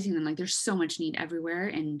paralyzing, and like there's so much need everywhere,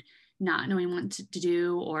 and not knowing what to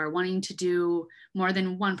do or wanting to do more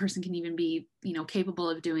than one person can even be, capable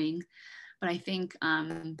of doing. But I think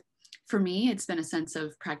for me, it's been a sense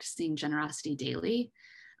of practicing generosity daily.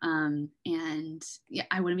 And yeah,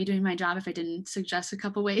 I wouldn't be doing my job if I didn't suggest a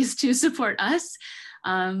couple ways to support us.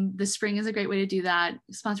 The spring is a great way to do that.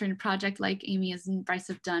 Sponsoring a project like Amy and Bryce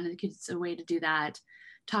have done, it's a way to do that.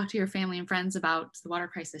 Talk to your family and friends about the water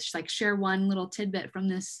crisis. Like share one little tidbit from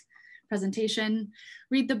this presentation.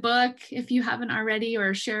 Read the book if you haven't already,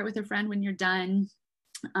 or share it with a friend when you're done.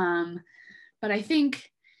 But I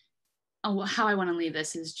think how I want to leave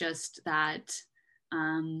this is just that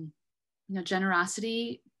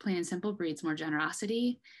generosity, plain and simple, breeds more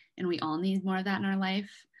generosity, and we all need more of that in our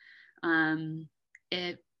life.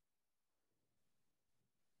 It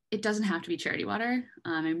doesn't have to be charity water.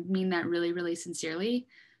 I mean that really, really sincerely.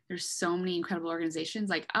 There's so many incredible organizations.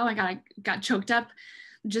 Like, oh my God, I got choked up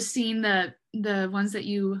just seeing the ones that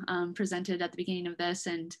you presented at the beginning of this,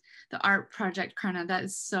 and the art project, Karna, that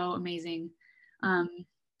is so amazing.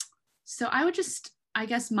 So I would just, I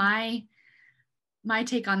guess my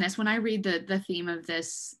take on this, when I read the theme of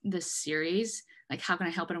this series, like how can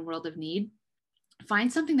I help in a world of need,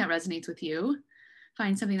 find something that resonates with you,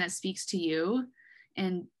 find something that speaks to you,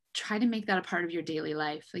 and try to make that a part of your daily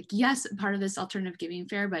life. Like, yes, part of this alternative giving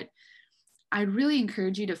fair, but I really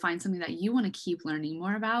encourage you to find something that you want to keep learning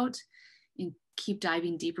more about and keep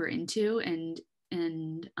diving deeper into, and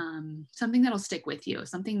something that'll stick with you,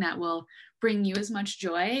 something that will bring you as much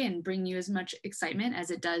joy and bring you as much excitement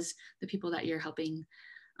as it does the people that you're helping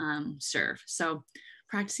serve. So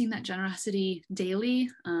practicing that generosity daily,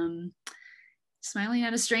 smiling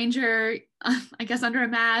at a stranger, I guess under a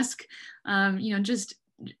mask,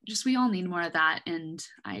 just we all need more of that. And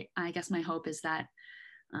I guess my hope is that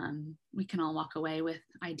we can all walk away with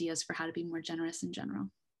ideas for how to be more generous in general.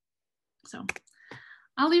 So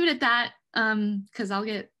I'll leave it at that, because I'll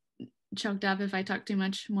get choked up if I talk too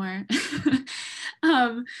much more.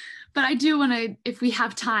 But I do want to, if we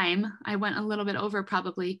have time, I went a little bit over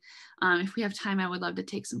probably. If we have time, I would love to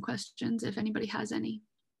take some questions if anybody has any.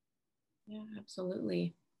 Yeah,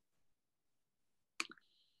 absolutely.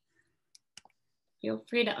 Feel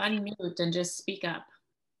free to unmute and just speak up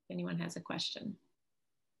if anyone has a question.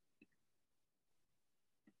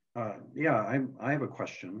 Yeah, I have a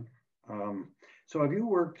question. So have you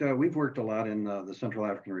worked, we've worked a lot in the Central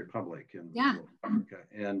African Republic in Africa,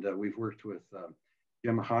 and we've worked with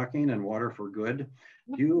Jim Hawking and Water for Good.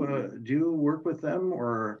 Do you work with them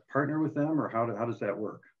or partner with them, or how does that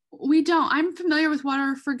work? We don't. I'm familiar with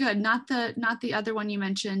Water for Good, not the other one you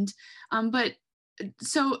mentioned. But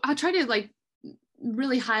so I'll try to like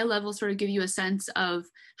really high level sort of give you a sense of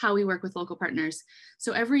how we work with local partners.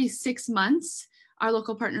 So every 6 months, our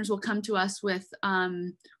local partners will come to us with,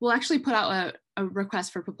 we'll actually put out a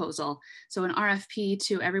request for proposal. So an RFP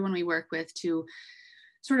to everyone we work with to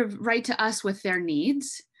sort of write to us with their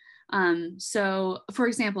needs. So for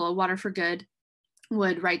example, a Water for Good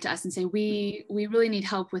would write to us and say, we really need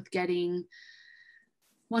help with getting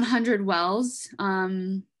 100 wells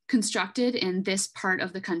constructed in this part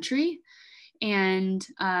of the country. And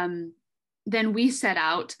then we set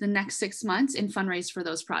out the next 6 months and fundraise for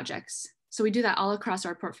those projects. So we do that all across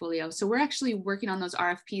our portfolio. So we're actually working on those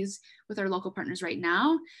RFPs with our local partners right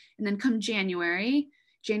now. And then come January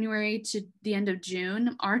to the end of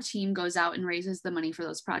June, our team goes out and raises the money for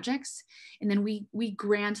those projects. And then we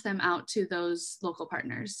grant them out to those local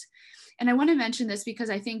partners. And I want to mention this because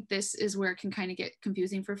I think this is where it can kind of get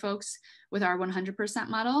confusing for folks with our 100%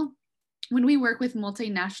 model. When we work with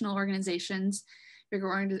multinational organizations,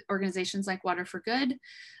 bigger organizations like Water for Good,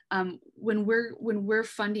 when we're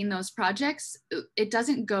funding those projects, it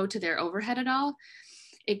doesn't go to their overhead at all.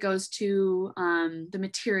 It goes to the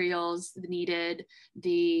materials needed,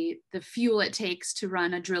 the fuel it takes to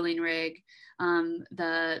run a drilling rig,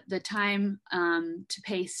 the time to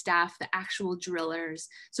pay staff, the actual drillers.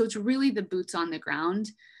 So it's really the boots on the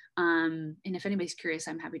ground. And if anybody's curious,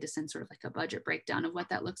 I'm happy to send sort of like a budget breakdown of what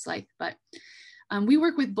that looks like. But we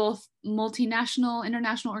work with both multinational,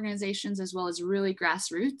 international organizations, as well as really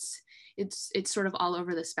grassroots. It's sort of all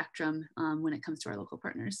over the spectrum when it comes to our local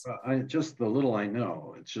partners. Just the little I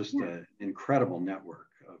know, it's just an incredible network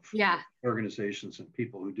of organizations and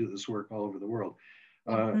people who do this work all over the world.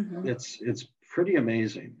 It's pretty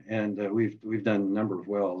amazing, and we've done a number of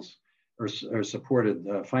wells, or supported,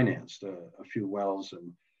 financed a few wells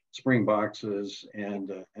and spring boxes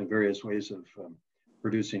and various ways of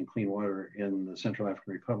producing clean water in the Central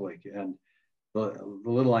African Republic. And the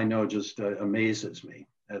little I know just amazes me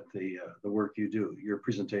at the work you do. Your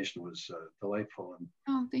presentation was delightful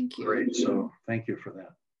and thank you. Great. So thank you for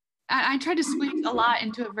that. I tried to squeeze a lot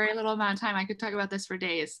into a very little amount of time. I could talk about this for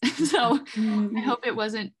days. So I hope it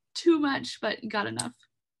wasn't too much, but got enough.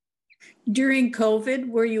 During COVID,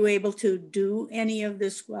 were you able to do any of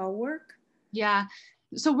this well work? Yeah.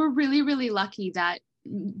 So we're really, really lucky that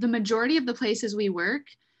the majority of the places we work,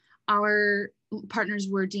 our partners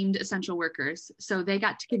were deemed essential workers. So they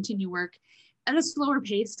got to continue work at a slower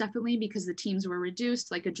pace, definitely, because the teams were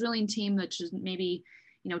reduced. Like a drilling team, which is maybe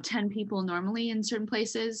 10 people normally in certain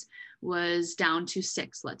places, was down to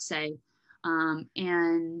 6, let's say.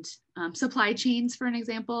 And supply chains, for an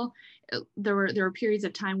example, there were periods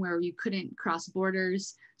of time where you couldn't cross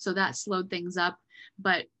borders, so that slowed things up.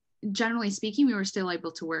 But generally speaking, we were still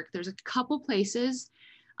able to work. There's a couple places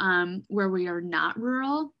where we are not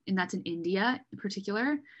rural, and that's in India in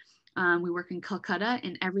particular. We work in Calcutta,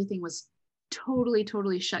 and everything was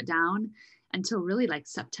totally shut down until really like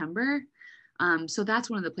September. So that's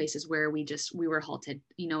one of the places where we were halted.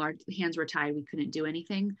 Our hands were tied. We couldn't do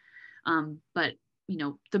anything. But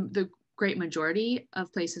the great majority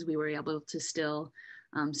of places we were able to still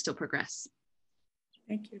progress.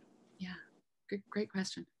 Thank you. Yeah, great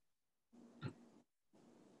question.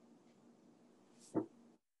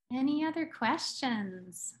 Any other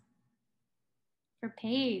questions for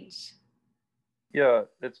Paige? Yeah,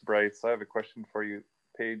 it's Bryce. I have a question for you,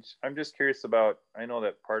 Paige. I'm just curious about, I know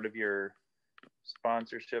that part of your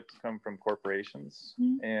sponsorships come from corporations.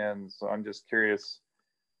 And so I'm just curious,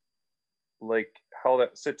 like how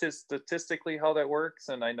that statistically how that works.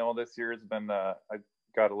 And I know this year has been, I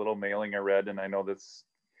got a little mailing I read, and I know this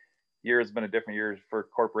year has been a different year for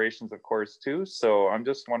corporations, of course, too. So I'm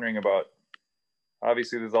just wondering about,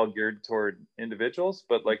 obviously this is all geared toward individuals,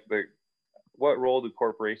 but like what role do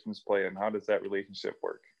corporations play and how does that relationship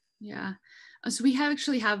work? Yeah, So we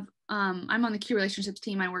actually have, I'm on the key relationships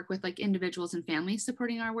team. I work with like individuals and families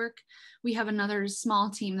supporting our work. We have another small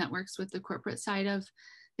team that works with the corporate side of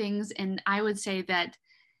things. And I would say that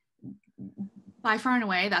by far and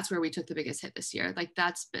away, that's where we took the biggest hit this year. Like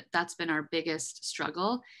that's been our biggest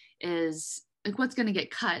struggle, is like what's going to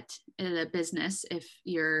get cut in a business if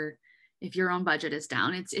your own budget is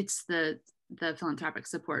down. It's the philanthropic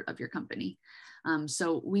support of your company.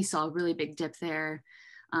 So we saw a really big dip there.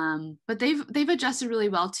 But they've adjusted really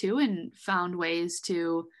well too, and found ways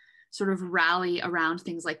to sort of rally around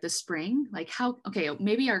things like the spring. Like okay,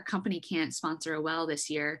 maybe our company can't sponsor a well this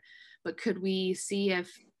year, but could we see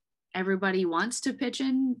if everybody wants to pitch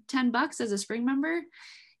in $10 as a spring member?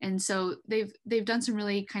 And so they've done some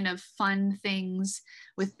really kind of fun things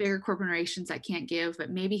with bigger corporations that can't give, but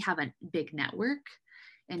maybe have a big network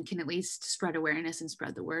and can at least spread awareness and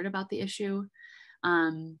spread the word about the issue.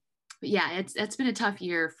 But yeah, it's been a tough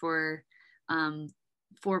year for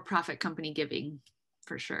for-profit company giving,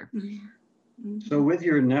 for sure. So with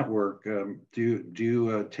your network, do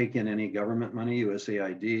you take in any government money,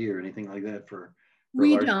 USAID or anything like that for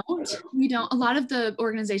we don't. A lot of the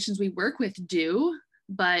organizations we work with do,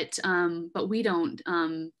 but we don't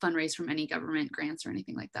fundraise from any government grants or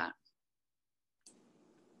anything like that.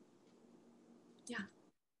 Yeah.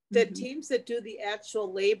 The teams that do the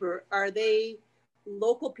actual labor, are they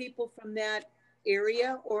local people from that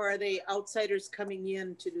area, or are they outsiders coming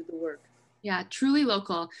in to do the work? Yeah, truly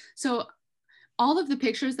local. So all of the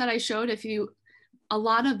pictures that I showed, a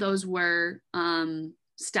lot of those were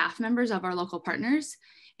staff members of our local partners.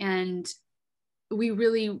 And we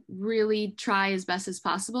really, really try as best as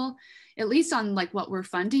possible, at least on like what we're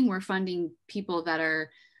funding people that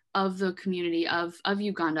are of the community of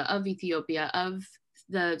Uganda, of Ethiopia, of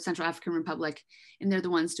the Central African Republic, and they're the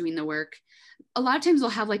ones doing the work. A lot of times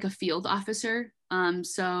we'll have like a field officer.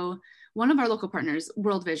 So one of our local partners,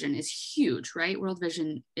 World Vision, is huge, right? World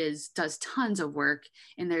Vision does tons of work,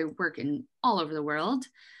 and they work in all over the world.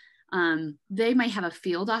 They might have a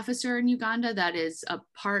field officer in Uganda that is a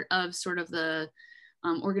part of sort of the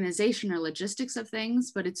organization or logistics of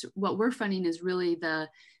things, but it's what we're funding is really the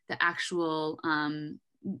actual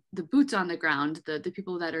the boots on the ground, the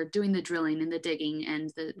people that are doing the drilling and the digging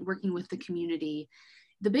and the working with the community.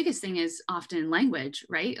 The biggest thing is often language,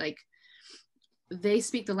 right? Like they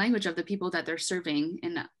speak the language of the people that they're serving,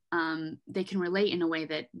 and they can relate in a way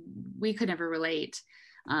that we could never relate.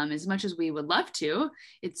 As much as we would love to,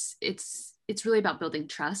 it's really about building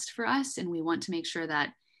trust for us, and we want to make sure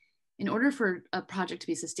that in order for a project to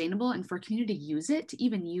be sustainable and for a community to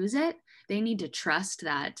even use it, they need to trust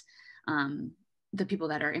that the people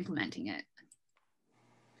that are implementing it.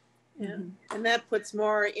 Yeah, and that puts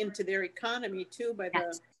more into their economy too by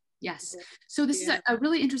Yes. So this is a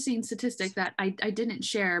really interesting statistic that I didn't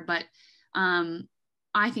share, but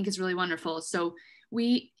I think is really wonderful. So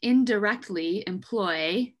we indirectly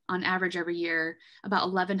employ, on average every year, about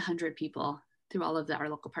 1,100 people through all of our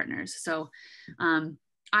local partners. So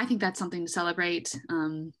I think that's something to celebrate,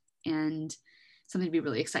 and something to be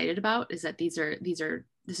really excited about, is that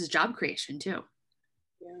this is job creation too.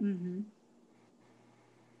 Yeah.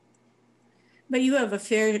 But you have a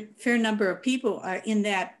fair number of people in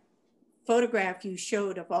that photograph you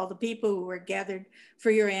showed of all the people who were gathered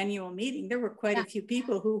for your annual meeting. There were quite a few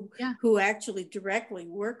people who actually directly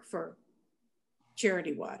work for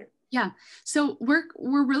Charity Water. Yeah, so we're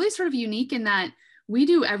really sort of unique in that we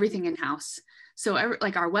do everything in-house. So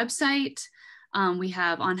like our website, we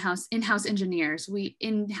have in-house engineers,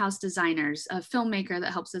 in-house designers, a filmmaker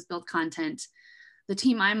that helps us build content. The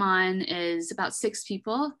team I'm on is about 6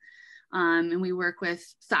 people. And we work with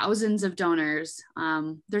thousands of donors.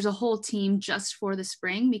 There's a whole team just for the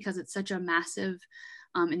spring because it's such a massive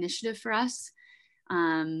initiative for us.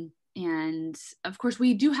 And of course,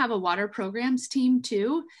 we do have a water programs team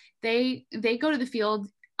too. They go to the field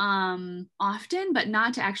often, but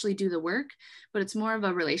not to actually do the work, but it's more of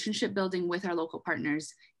a relationship building with our local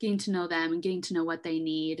partners, getting to know them and getting to know what they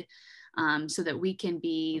need, so that we can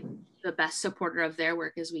be the best supporter of their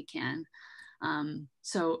work as we can.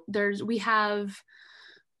 So we're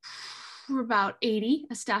about 80,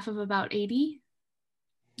 a staff of about 80.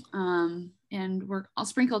 And we're all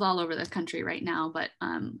sprinkled all over the country right now, but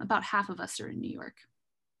about half of us are in New York.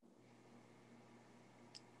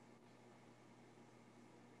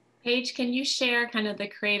 Paige, can you share kind of the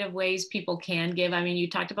creative ways people can give? I mean, you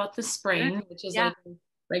talked about the spring, which is like a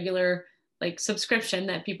regular like subscription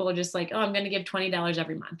that people are just like, oh, I'm going to give $20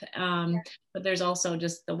 every month. But there's also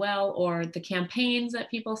just the well, or the campaigns that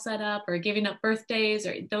people set up, or giving up birthdays,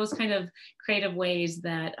 or those kind of creative ways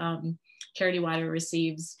that Charity Water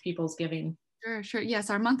receives people's giving. Sure. Yes,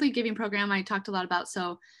 our monthly giving program I talked a lot about.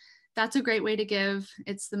 So that's a great way to give.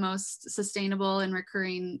 It's the most sustainable and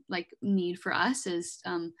recurring like need for us is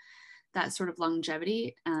that sort of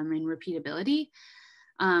longevity and repeatability.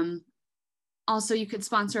 Also, you could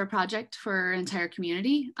sponsor a project for an entire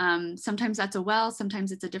community. Sometimes that's a well,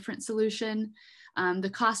 sometimes it's a different solution.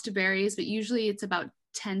 The cost varies, but usually it's about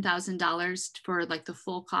 $10,000 for like the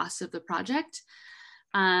full cost of the project.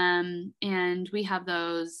 And we have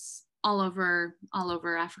those all over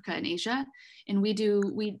Africa and Asia. And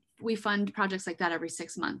we fund projects like that every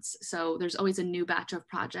 6 months. So there's always a new batch of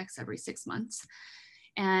projects every 6 months.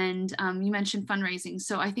 And you mentioned fundraising.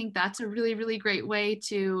 So I think that's a really, really great way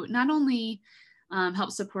to not only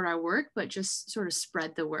help support our work, but just sort of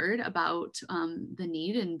spread the word about the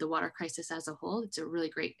need and the water crisis as a whole. It's a really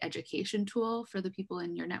great education tool for the people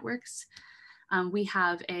in your networks. We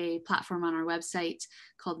have a platform on our website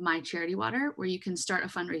called My Charity Water, where you can start a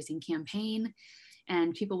fundraising campaign,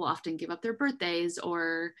 and people will often give up their birthdays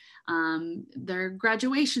or their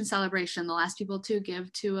graduation celebration. They'll ask people to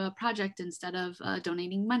give to a project instead of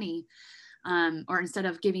donating money, or instead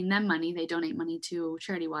of giving them money, they donate money to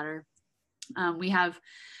Charity Water. We have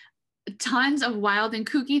tons of wild and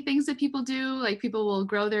kooky things that people do. Like people will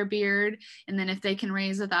grow their beard, and then if they can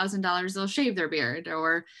raise $1,000, they'll shave their beard.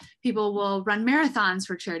 Or people will run marathons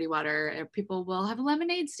for Charity Water. Or people will have a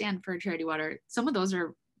lemonade stand for Charity Water. Some of those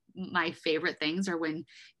are my favorite things, are when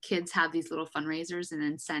kids have these little fundraisers and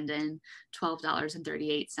then send in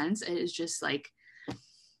 $12.38. It is just like,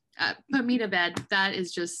 put me to bed. That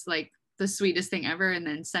is just like the sweetest thing ever. And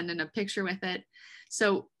then send in a picture with it.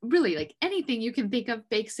 So really, like anything you can think of,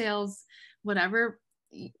 bake sales, whatever,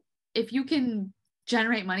 if you can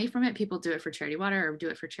generate money from it, people do it for Charity Water or do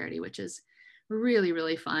it for charity, which is really,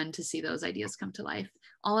 really fun to see those ideas come to life.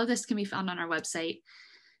 All of this can be found on our website.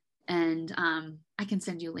 And I can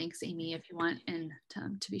send you links, Amy, if you want, and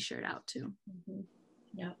to be shared out too. Mm-hmm.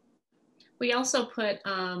 Yeah. We also put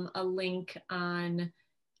a link on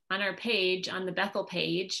our page, on the Bethel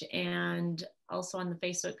page, and also on the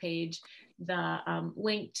Facebook page, the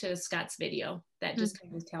link to Scott's video that just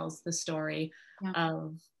kind of tells the story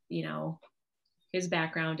of, you know, his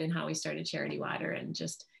background and how he started Charity Water, and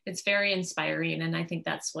just, it's very inspiring. And I think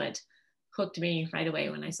that's what hooked me right away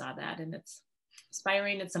when I saw that. And it's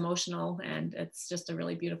inspiring, it's emotional, and it's just a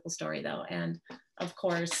really beautiful story though. And of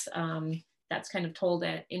course, that's kind of told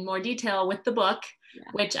in more detail with the book,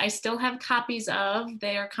 which I still have copies of.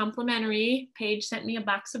 They are complimentary. Paige sent me a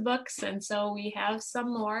box of books, and so we have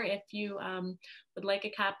some more if you would like a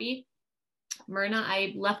copy. Myrna,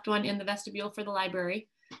 I left one in the vestibule for the library,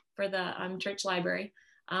 for the church library.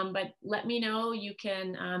 But let me know. You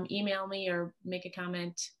can email me or make a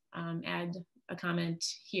comment, add a comment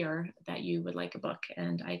here that you would like a book,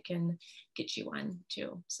 and I can get you one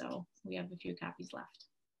too. So we have a few copies left.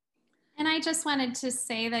 And I just wanted to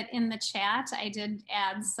say that in the chat, I did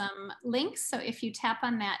add some links. So if you tap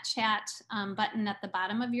on that chat button at the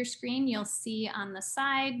bottom of your screen, you'll see on the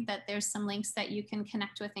side that there's some links that you can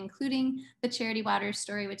connect with, including the Charity Water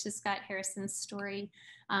story, which is Scott Harrison's story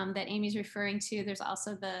that Amy's referring to. There's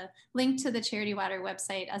also the link to the Charity Water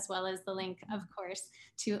website, as well as the link, of course,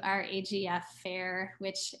 to our AGF fair,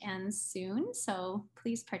 which ends soon. So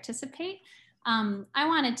please participate. I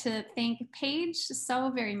wanted to thank Paige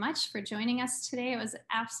so very much for joining us today. It was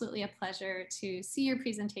absolutely a pleasure to see your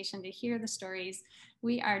presentation, to hear the stories.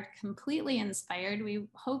 We are completely inspired. We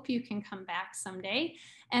hope you can come back someday.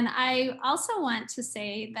 And I also want to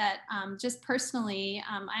say that just personally,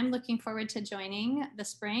 I'm looking forward to joining the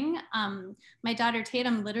spring. My daughter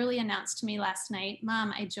Tatum literally announced to me last night,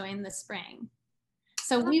 "Mom, I joined the spring."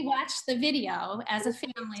 So we watched the video as a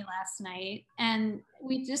family last night, and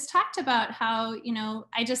we just talked about how, you know,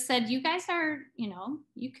 I just said, you guys are, you know,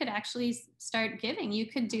 you could actually start giving. You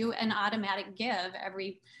could do an automatic give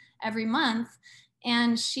every month.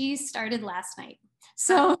 And she started last night.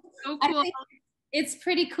 So cool. I think it's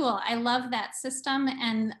pretty cool. I love that system.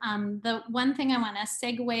 And the one thing I want to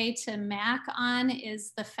segue to Mac on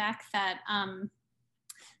is the fact that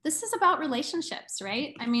this is about relationships,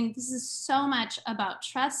 right? I mean, this is so much about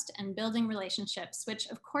trust and building relationships, which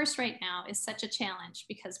of course right now is such a challenge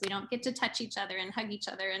because we don't get to touch each other and hug each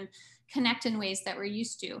other and connect in ways that we're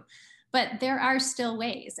used to. But there are still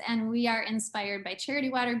ways, and we are inspired by Charity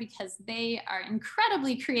Water because they are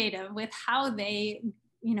incredibly creative with how they,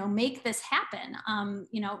 you know, make this happen.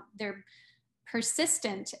 You know, they're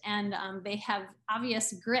persistent, and they have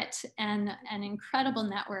obvious grit and an incredible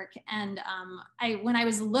network. And when I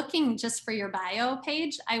was looking just for your bio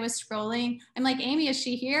page, I was scrolling. I'm like, Amy, is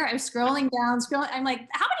she here? I was scrolling down, I'm like,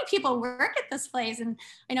 how many people work at this place? And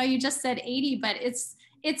I know you just said 80, but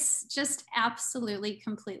it's just absolutely,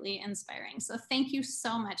 completely inspiring. So thank you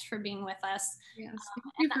so much for being with us. Yes,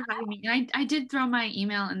 thank you for having me. And I did throw my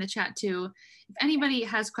email in the chat too. If anybody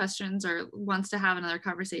has questions or wants to have another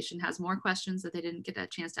conversation, has more questions that they didn't get a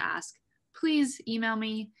chance to ask, please email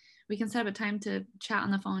me. We can set up a time to chat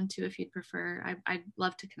on the phone too if you'd prefer. I'd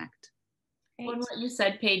love to connect. Well, what you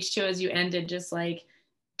said, Paige, too, as you ended, just like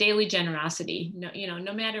daily generosity. No, you know,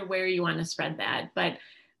 no matter where you want to spread that, but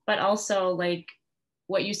also like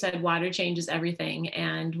what you said, water changes everything.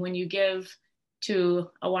 And when you give to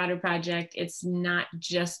a water project, it's not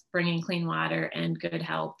just bringing clean water and good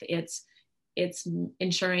health. It's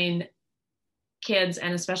ensuring kids,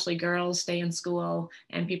 and especially girls, stay in school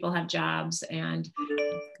and people have jobs, and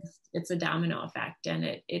it's a domino effect, and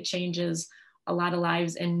it changes a lot of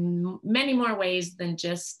lives in many more ways than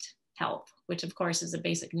just health, which of course is a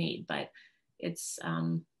basic need, but it's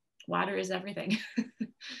water is everything.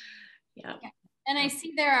 Yeah. And I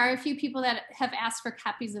see there are a few people that have asked for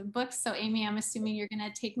copies of books. So Amy, I'm assuming you're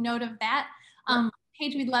going to take note of that.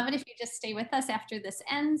 Paige, we'd love it if you just stay with us after this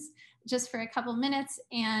ends, just for a couple minutes.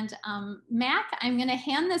 And Mac, I'm going to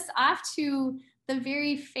hand this off to the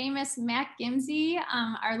very famous Mac Gimsey,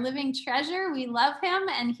 our living treasure. We love him,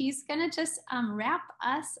 and he's going to just wrap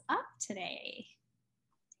us up today.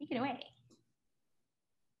 Take it away.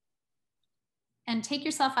 And take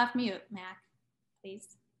yourself off mute, Mac,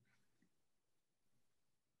 please.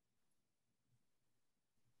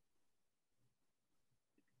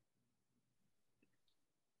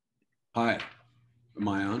 Hi, am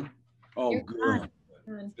I on? Oh, You're good.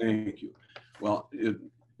 On. Thank you. Well,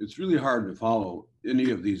 it's really hard to follow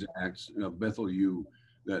any of these acts, Bethel U,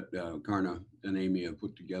 that Karna and Amy have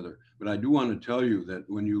put together. But I do want to tell you that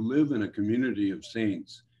when you live in a community of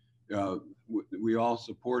saints, we all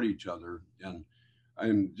support each other. And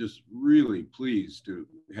I'm just really pleased to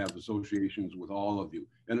have associations with all of you.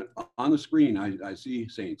 And on the screen, I see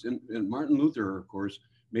saints. And Martin Luther, of course,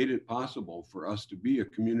 made it possible for us to be a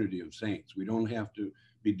community of saints. We don't have to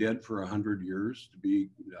be dead for 100 years to be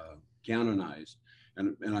canonized.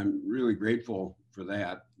 And I'm really grateful for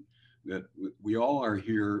that we all are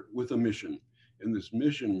here with a mission. And this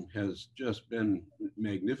mission has just been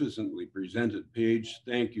magnificently presented. Paige,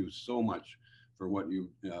 thank you so much for what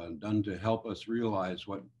you've done to help us realize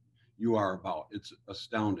what you are about. It's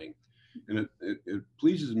astounding. And it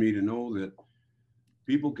pleases me to know that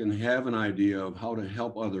people can have an idea of how to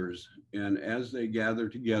help others. And as they gather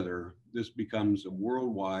together, this becomes a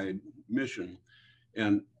worldwide mission.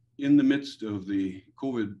 And in the midst of the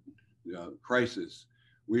COVID crisis,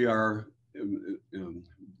 we are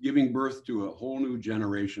giving birth to a whole new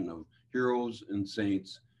generation of heroes and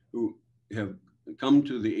saints who have come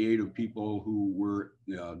to the aid of people who were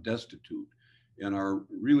destitute and are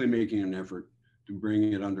really making an effort to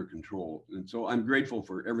bring it under control. And so I'm grateful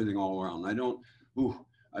for everything all around.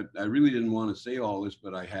 I really didn't want to say all this,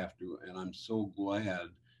 but I have to, and I'm so glad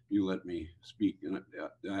you let me speak. And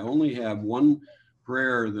I only have one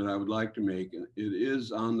prayer that I would like to make, and it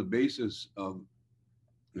is on the basis of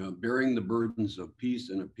bearing the burdens of peace,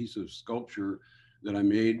 and a piece of sculpture that I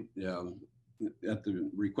made at the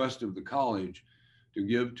request of the college to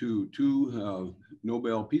give to two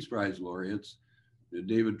Nobel Peace Prize laureates,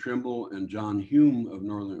 David Trimble and John Hume of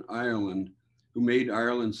Northern Ireland, who made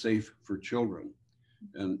Ireland safe for children.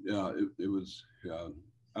 And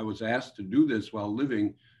I was asked to do this while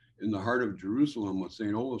living in the heart of Jerusalem with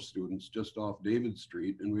St. Olaf students just off David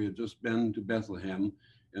Street. And we had just been to Bethlehem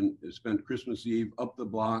and spent Christmas Eve up the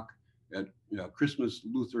block at Christmas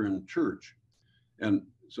Lutheran Church. And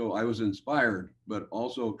so I was inspired, but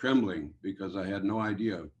also trembling because I had no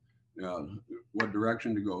idea what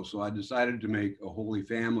direction to go. So I decided to make a Holy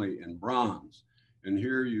Family in bronze. And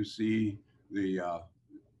here you see the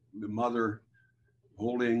mother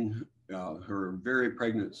holding her very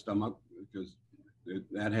pregnant stomach, because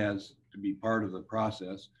that has to be part of the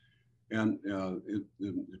process. And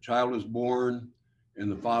the child is born, and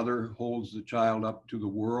the father holds the child up to the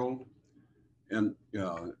world. And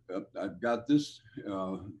I've got this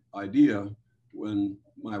idea when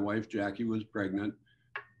my wife Jackie was pregnant,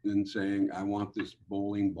 and saying, I want this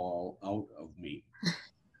bowling ball out of me.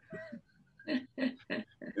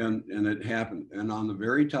 and it happened. And on the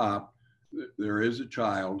very top, there is a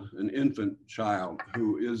child, an infant child,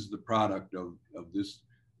 who is the product of this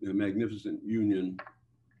magnificent union.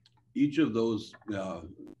 Each of those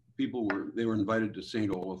people were invited to St.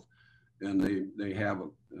 Olaf, and they have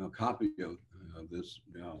a copy of this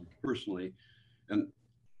personally. And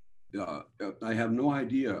I have no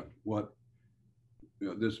idea what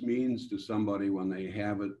this means to somebody when they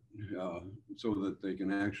have it, so that they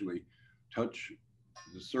can actually touch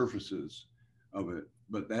the surfaces of it.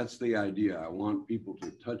 but that's the idea. I want people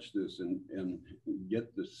to touch this and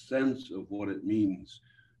get the sense of what it means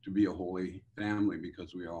to be a holy family,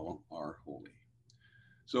 because we all are holy.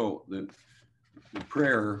 So the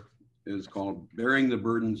prayer is called Bearing the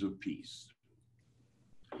Burdens of Peace.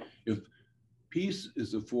 If peace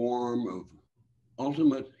is a form of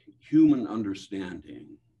ultimate human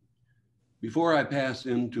understanding, before I pass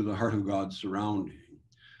into the heart of God's surrounding,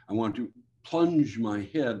 I want to plunge my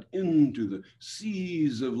head into the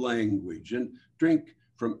seas of language and drink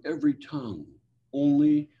from every tongue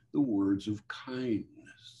only the words of kindness.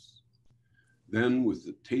 Then, with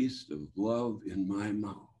the taste of love in my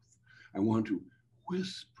mouth, I want to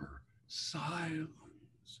whisper silence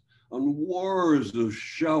on wars of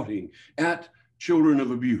shouting at children of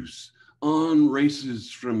abuse, on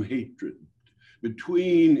races from hatred,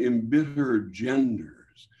 between embittered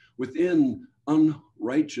genders, within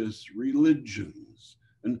unrighteous religions,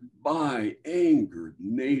 and by angered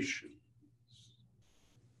nations.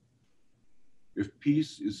 If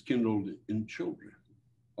peace is kindled in children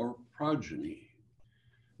or progeny,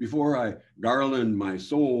 before I garland my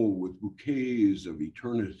soul with bouquets of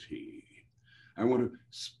eternity, I want to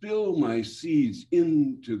spill my seeds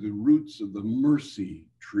into the roots of the mercy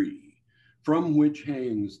tree, from which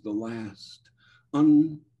hangs the last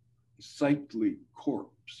unsightly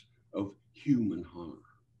corpse of human harm.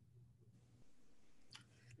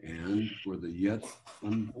 And for the yet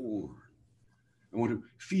unborn, I want to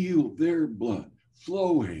feel their blood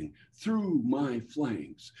flowing through my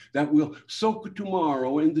flanks that will soak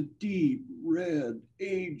tomorrow in the deep red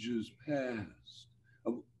ages past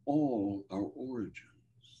of all our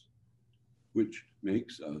origins, which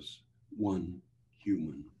makes us one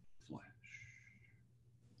human flesh.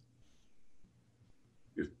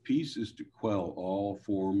 If peace is to quell all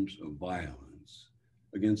forms of violence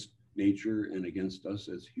against nature and against us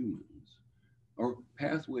as humans, our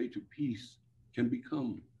pathway to peace can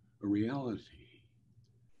become a reality,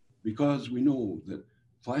 because we know that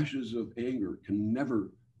flashes of anger can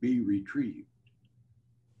never be retrieved,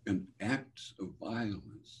 and acts of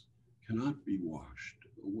violence cannot be washed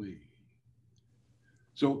away.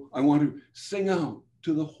 So I want to sing out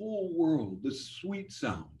to the whole world the sweet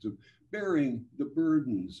sounds of bearing the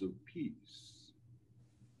burdens of peace,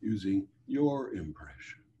 using your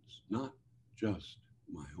impressions, not just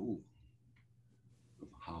my own, of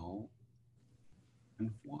how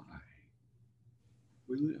and why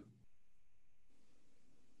we live.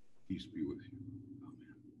 Peace be with you.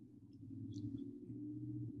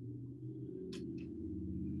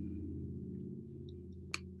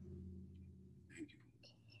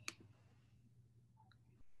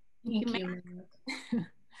 Amen. Thank you.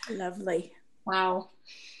 Lovely. Wow.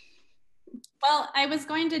 Well, I was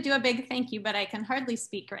going to do a big thank you, but I can hardly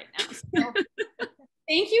speak right now. So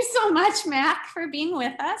thank you so much, Mac, for being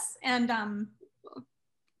with us. And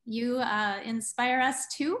you inspire us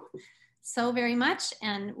too so very much.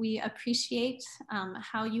 And we appreciate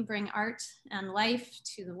how you bring art and life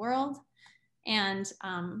to the world, and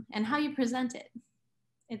how you present it.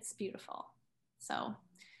 It's beautiful. So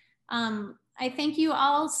I thank you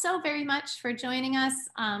all so very much for joining us.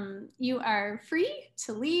 You are free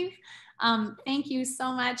to leave. Thank you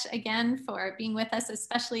so much again for being with us,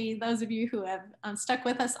 especially those of you who have stuck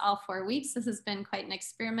with us all 4 weeks. This has been quite an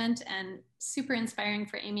experiment and super inspiring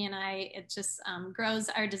for Amy and I. It just grows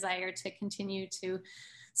our desire to continue to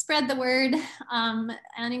spread the word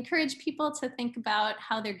and encourage people to think about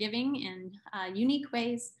how they're giving in unique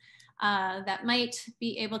ways that might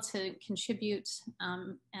be able to contribute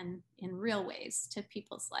and in real ways to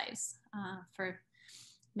people's lives for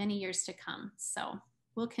many years to come. So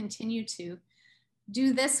we'll continue to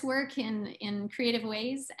do this work in creative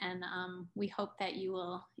ways, and we hope that you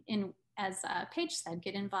will, as Paige said,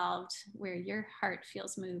 get involved where your heart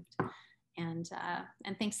feels moved. And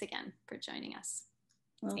thanks again for joining us.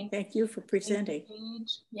 Well, thank you for presenting.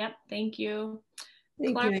 Yep, thank you.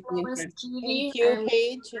 Thank Clark, you, Judy, thank you,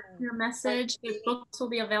 Paige. Your message. Your books will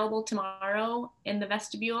be available tomorrow in the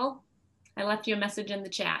vestibule. I left you a message in the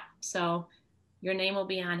chat, so your name will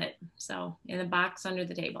be on it. So in the box under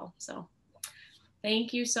the table. So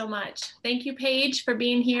thank you so much. Thank you, Paige, for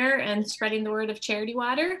being here and spreading the word of Charity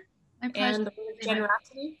Water. My pleasure. And the word of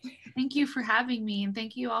generosity. Thank you for having me, and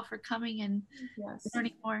thank you all for coming and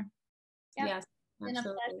learning more. Yep. Yes, it's been a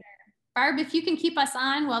absolutely. pleasure. Barb, if you can keep us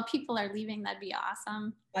on while people are leaving, that'd be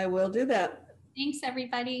awesome. I will do that. Thanks,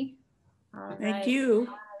 everybody. All Thank right. you.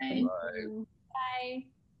 Bye. Bye.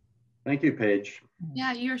 Thank you, Paige.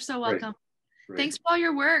 Yeah, you're so welcome. Great. Thanks for all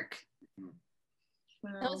your work.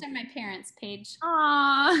 Wow. Those are my parents, Paige.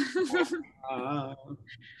 Aww.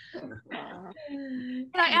 Can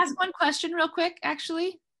I ask one question real quick,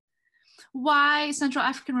 actually? Why Central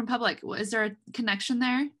African Republic? Is there a connection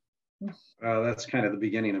there? That's kind of the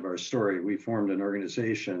beginning of our story. We formed an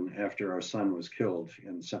organization after our son was killed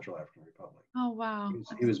in the Central African Republic. Oh, wow.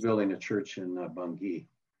 He was building a church in Bangui.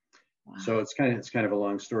 Wow. So it's kind of a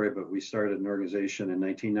long story, but we started an organization in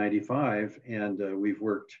 1995, and we've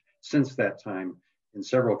worked since that time in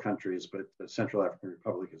several countries, but the Central African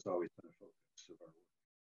Republic has always been a focus of our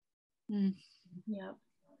work. Yeah.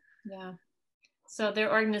 Yeah. So their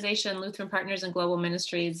organization, Lutheran Partners in Global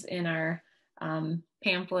Ministries, in our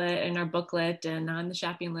pamphlet and our booklet and on the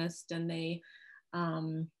shopping list, and they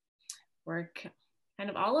work kind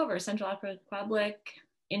of all over Central African Republic,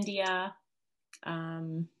 India,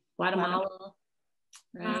 Guatemala,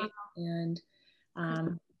 right? And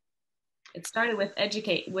it started with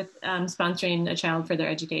sponsoring a child for their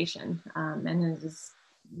education, and has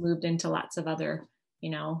moved into lots of other,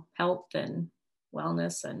 health and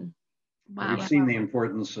wellness. And we've seen the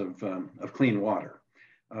importance of clean water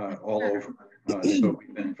all over. So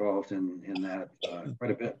we've been involved in that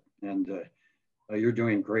quite a bit, and you're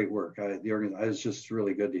doing great work. It's just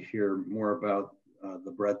really good to hear more about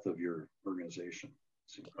the breadth of your organization.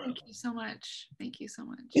 Thank you so much. Thank you so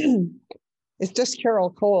much. It's just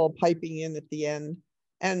Carol Cole piping in at the end.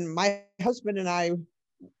 And my husband and I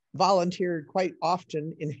volunteered quite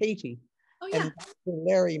often in Haiti. Oh, yeah. And Dr.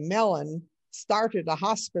 Larry Mellon started a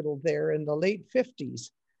hospital there in the late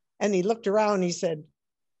 50s. And he looked around and he said,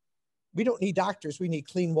 we don't need doctors, we need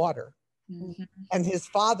clean water. Mm-hmm. And his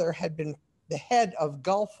father had been the head of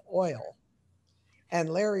Gulf Oil. And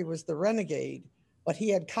Larry was the renegade, but he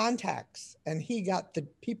had contacts, and he got the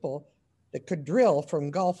people that could drill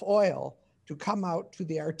from Gulf Oil to come out to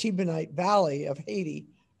the Artibonite Valley of Haiti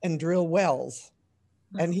and drill wells.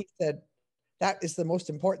 And he said, that is the most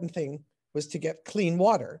important thing, was to get clean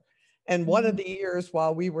water. And one of the years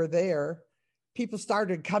while we were there, people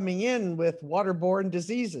started coming in with waterborne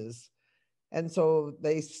diseases. And so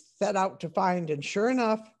they set out to find, and sure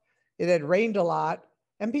enough, it had rained a lot.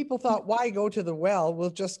 And people thought, why go to the well? We'll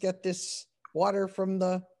just get this water from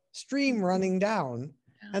the stream running down.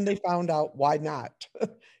 And they found out, why not?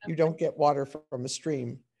 You don't get water from a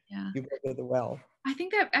stream. Yeah. You go to the well. I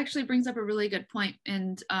think that actually brings up a really good point.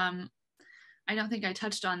 And I don't think I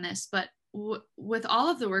touched on this, but with all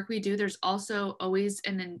of the work we do, there's also always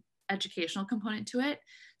an educational component to it.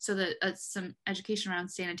 So that some education around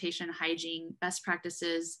sanitation, hygiene, best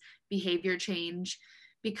practices, behavior change,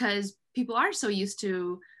 because people are so used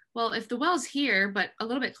to, well, if the well's here, but a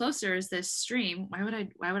little bit closer is this stream, why would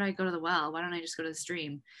I go to the well? Why don't I just go to the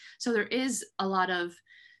stream? So there is a lot of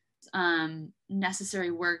necessary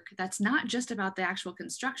work that's not just about the actual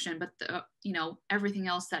construction, but everything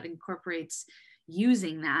else that incorporates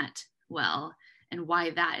using that well, and why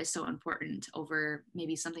that is so important over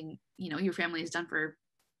maybe something your family has done for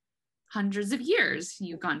hundreds of years.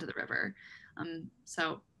 You've gone to the river,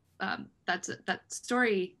 that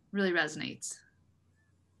story really resonates.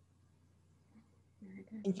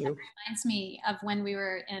 Thank you. That reminds me of when we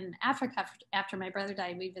were in Africa after my brother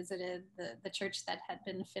died. We visited the church that had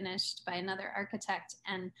been finished by another architect,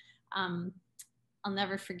 and I'll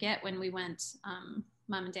never forget when we went,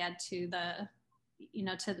 mom and dad, to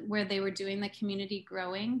to where they were doing the community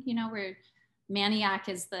growing. Where manioc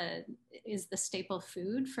is the staple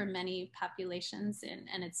food for many populations,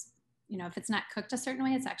 and it's if it's not cooked a certain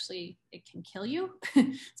way, it can kill you.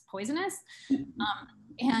 It's poisonous,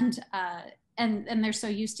 and they're so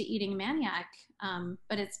used to eating manioc,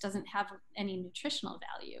 but it doesn't have any nutritional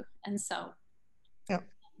value. And so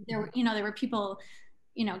there were people,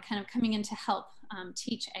 kind of coming in to help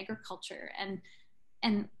teach agriculture.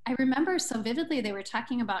 And I remember so vividly, they were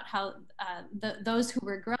talking about how those who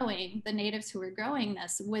were growing, the natives who were growing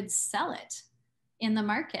this, would sell it in the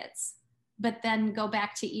markets, but then go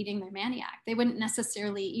back to eating their manioc. They wouldn't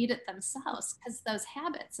necessarily eat it themselves, because those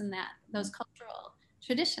habits and those cultural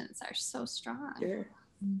traditions are so strong. Sure.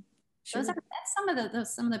 That's some of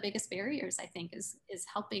the biggest barriers, I think, is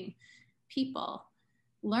helping people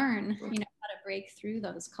learn, how to break through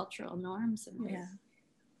those cultural norms. And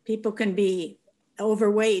people can be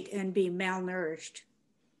overweight and be malnourished.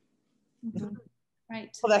 Mm-hmm.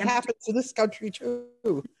 Right. Well, that happens in this country too.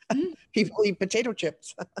 People eat potato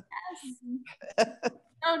chips. Yes.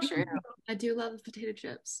 Oh, true. I do love potato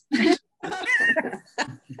chips. But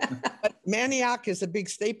manioc is a big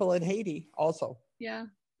staple in Haiti also. Yeah.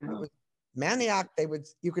 Manioc,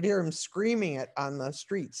 you could hear them screaming it on the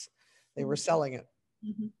streets. They were selling it.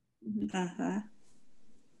 Mm-hmm. Mm-hmm. Uh-huh.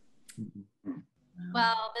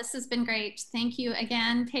 Well, this has been great. Thank you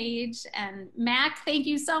again, Paige, and Mac. Thank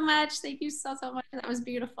you so much. Thank you so much. That was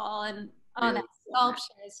beautiful. And oh, that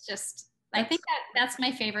sculpture is just, I think that's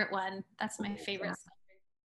my favorite one. That's my favorite sculpture.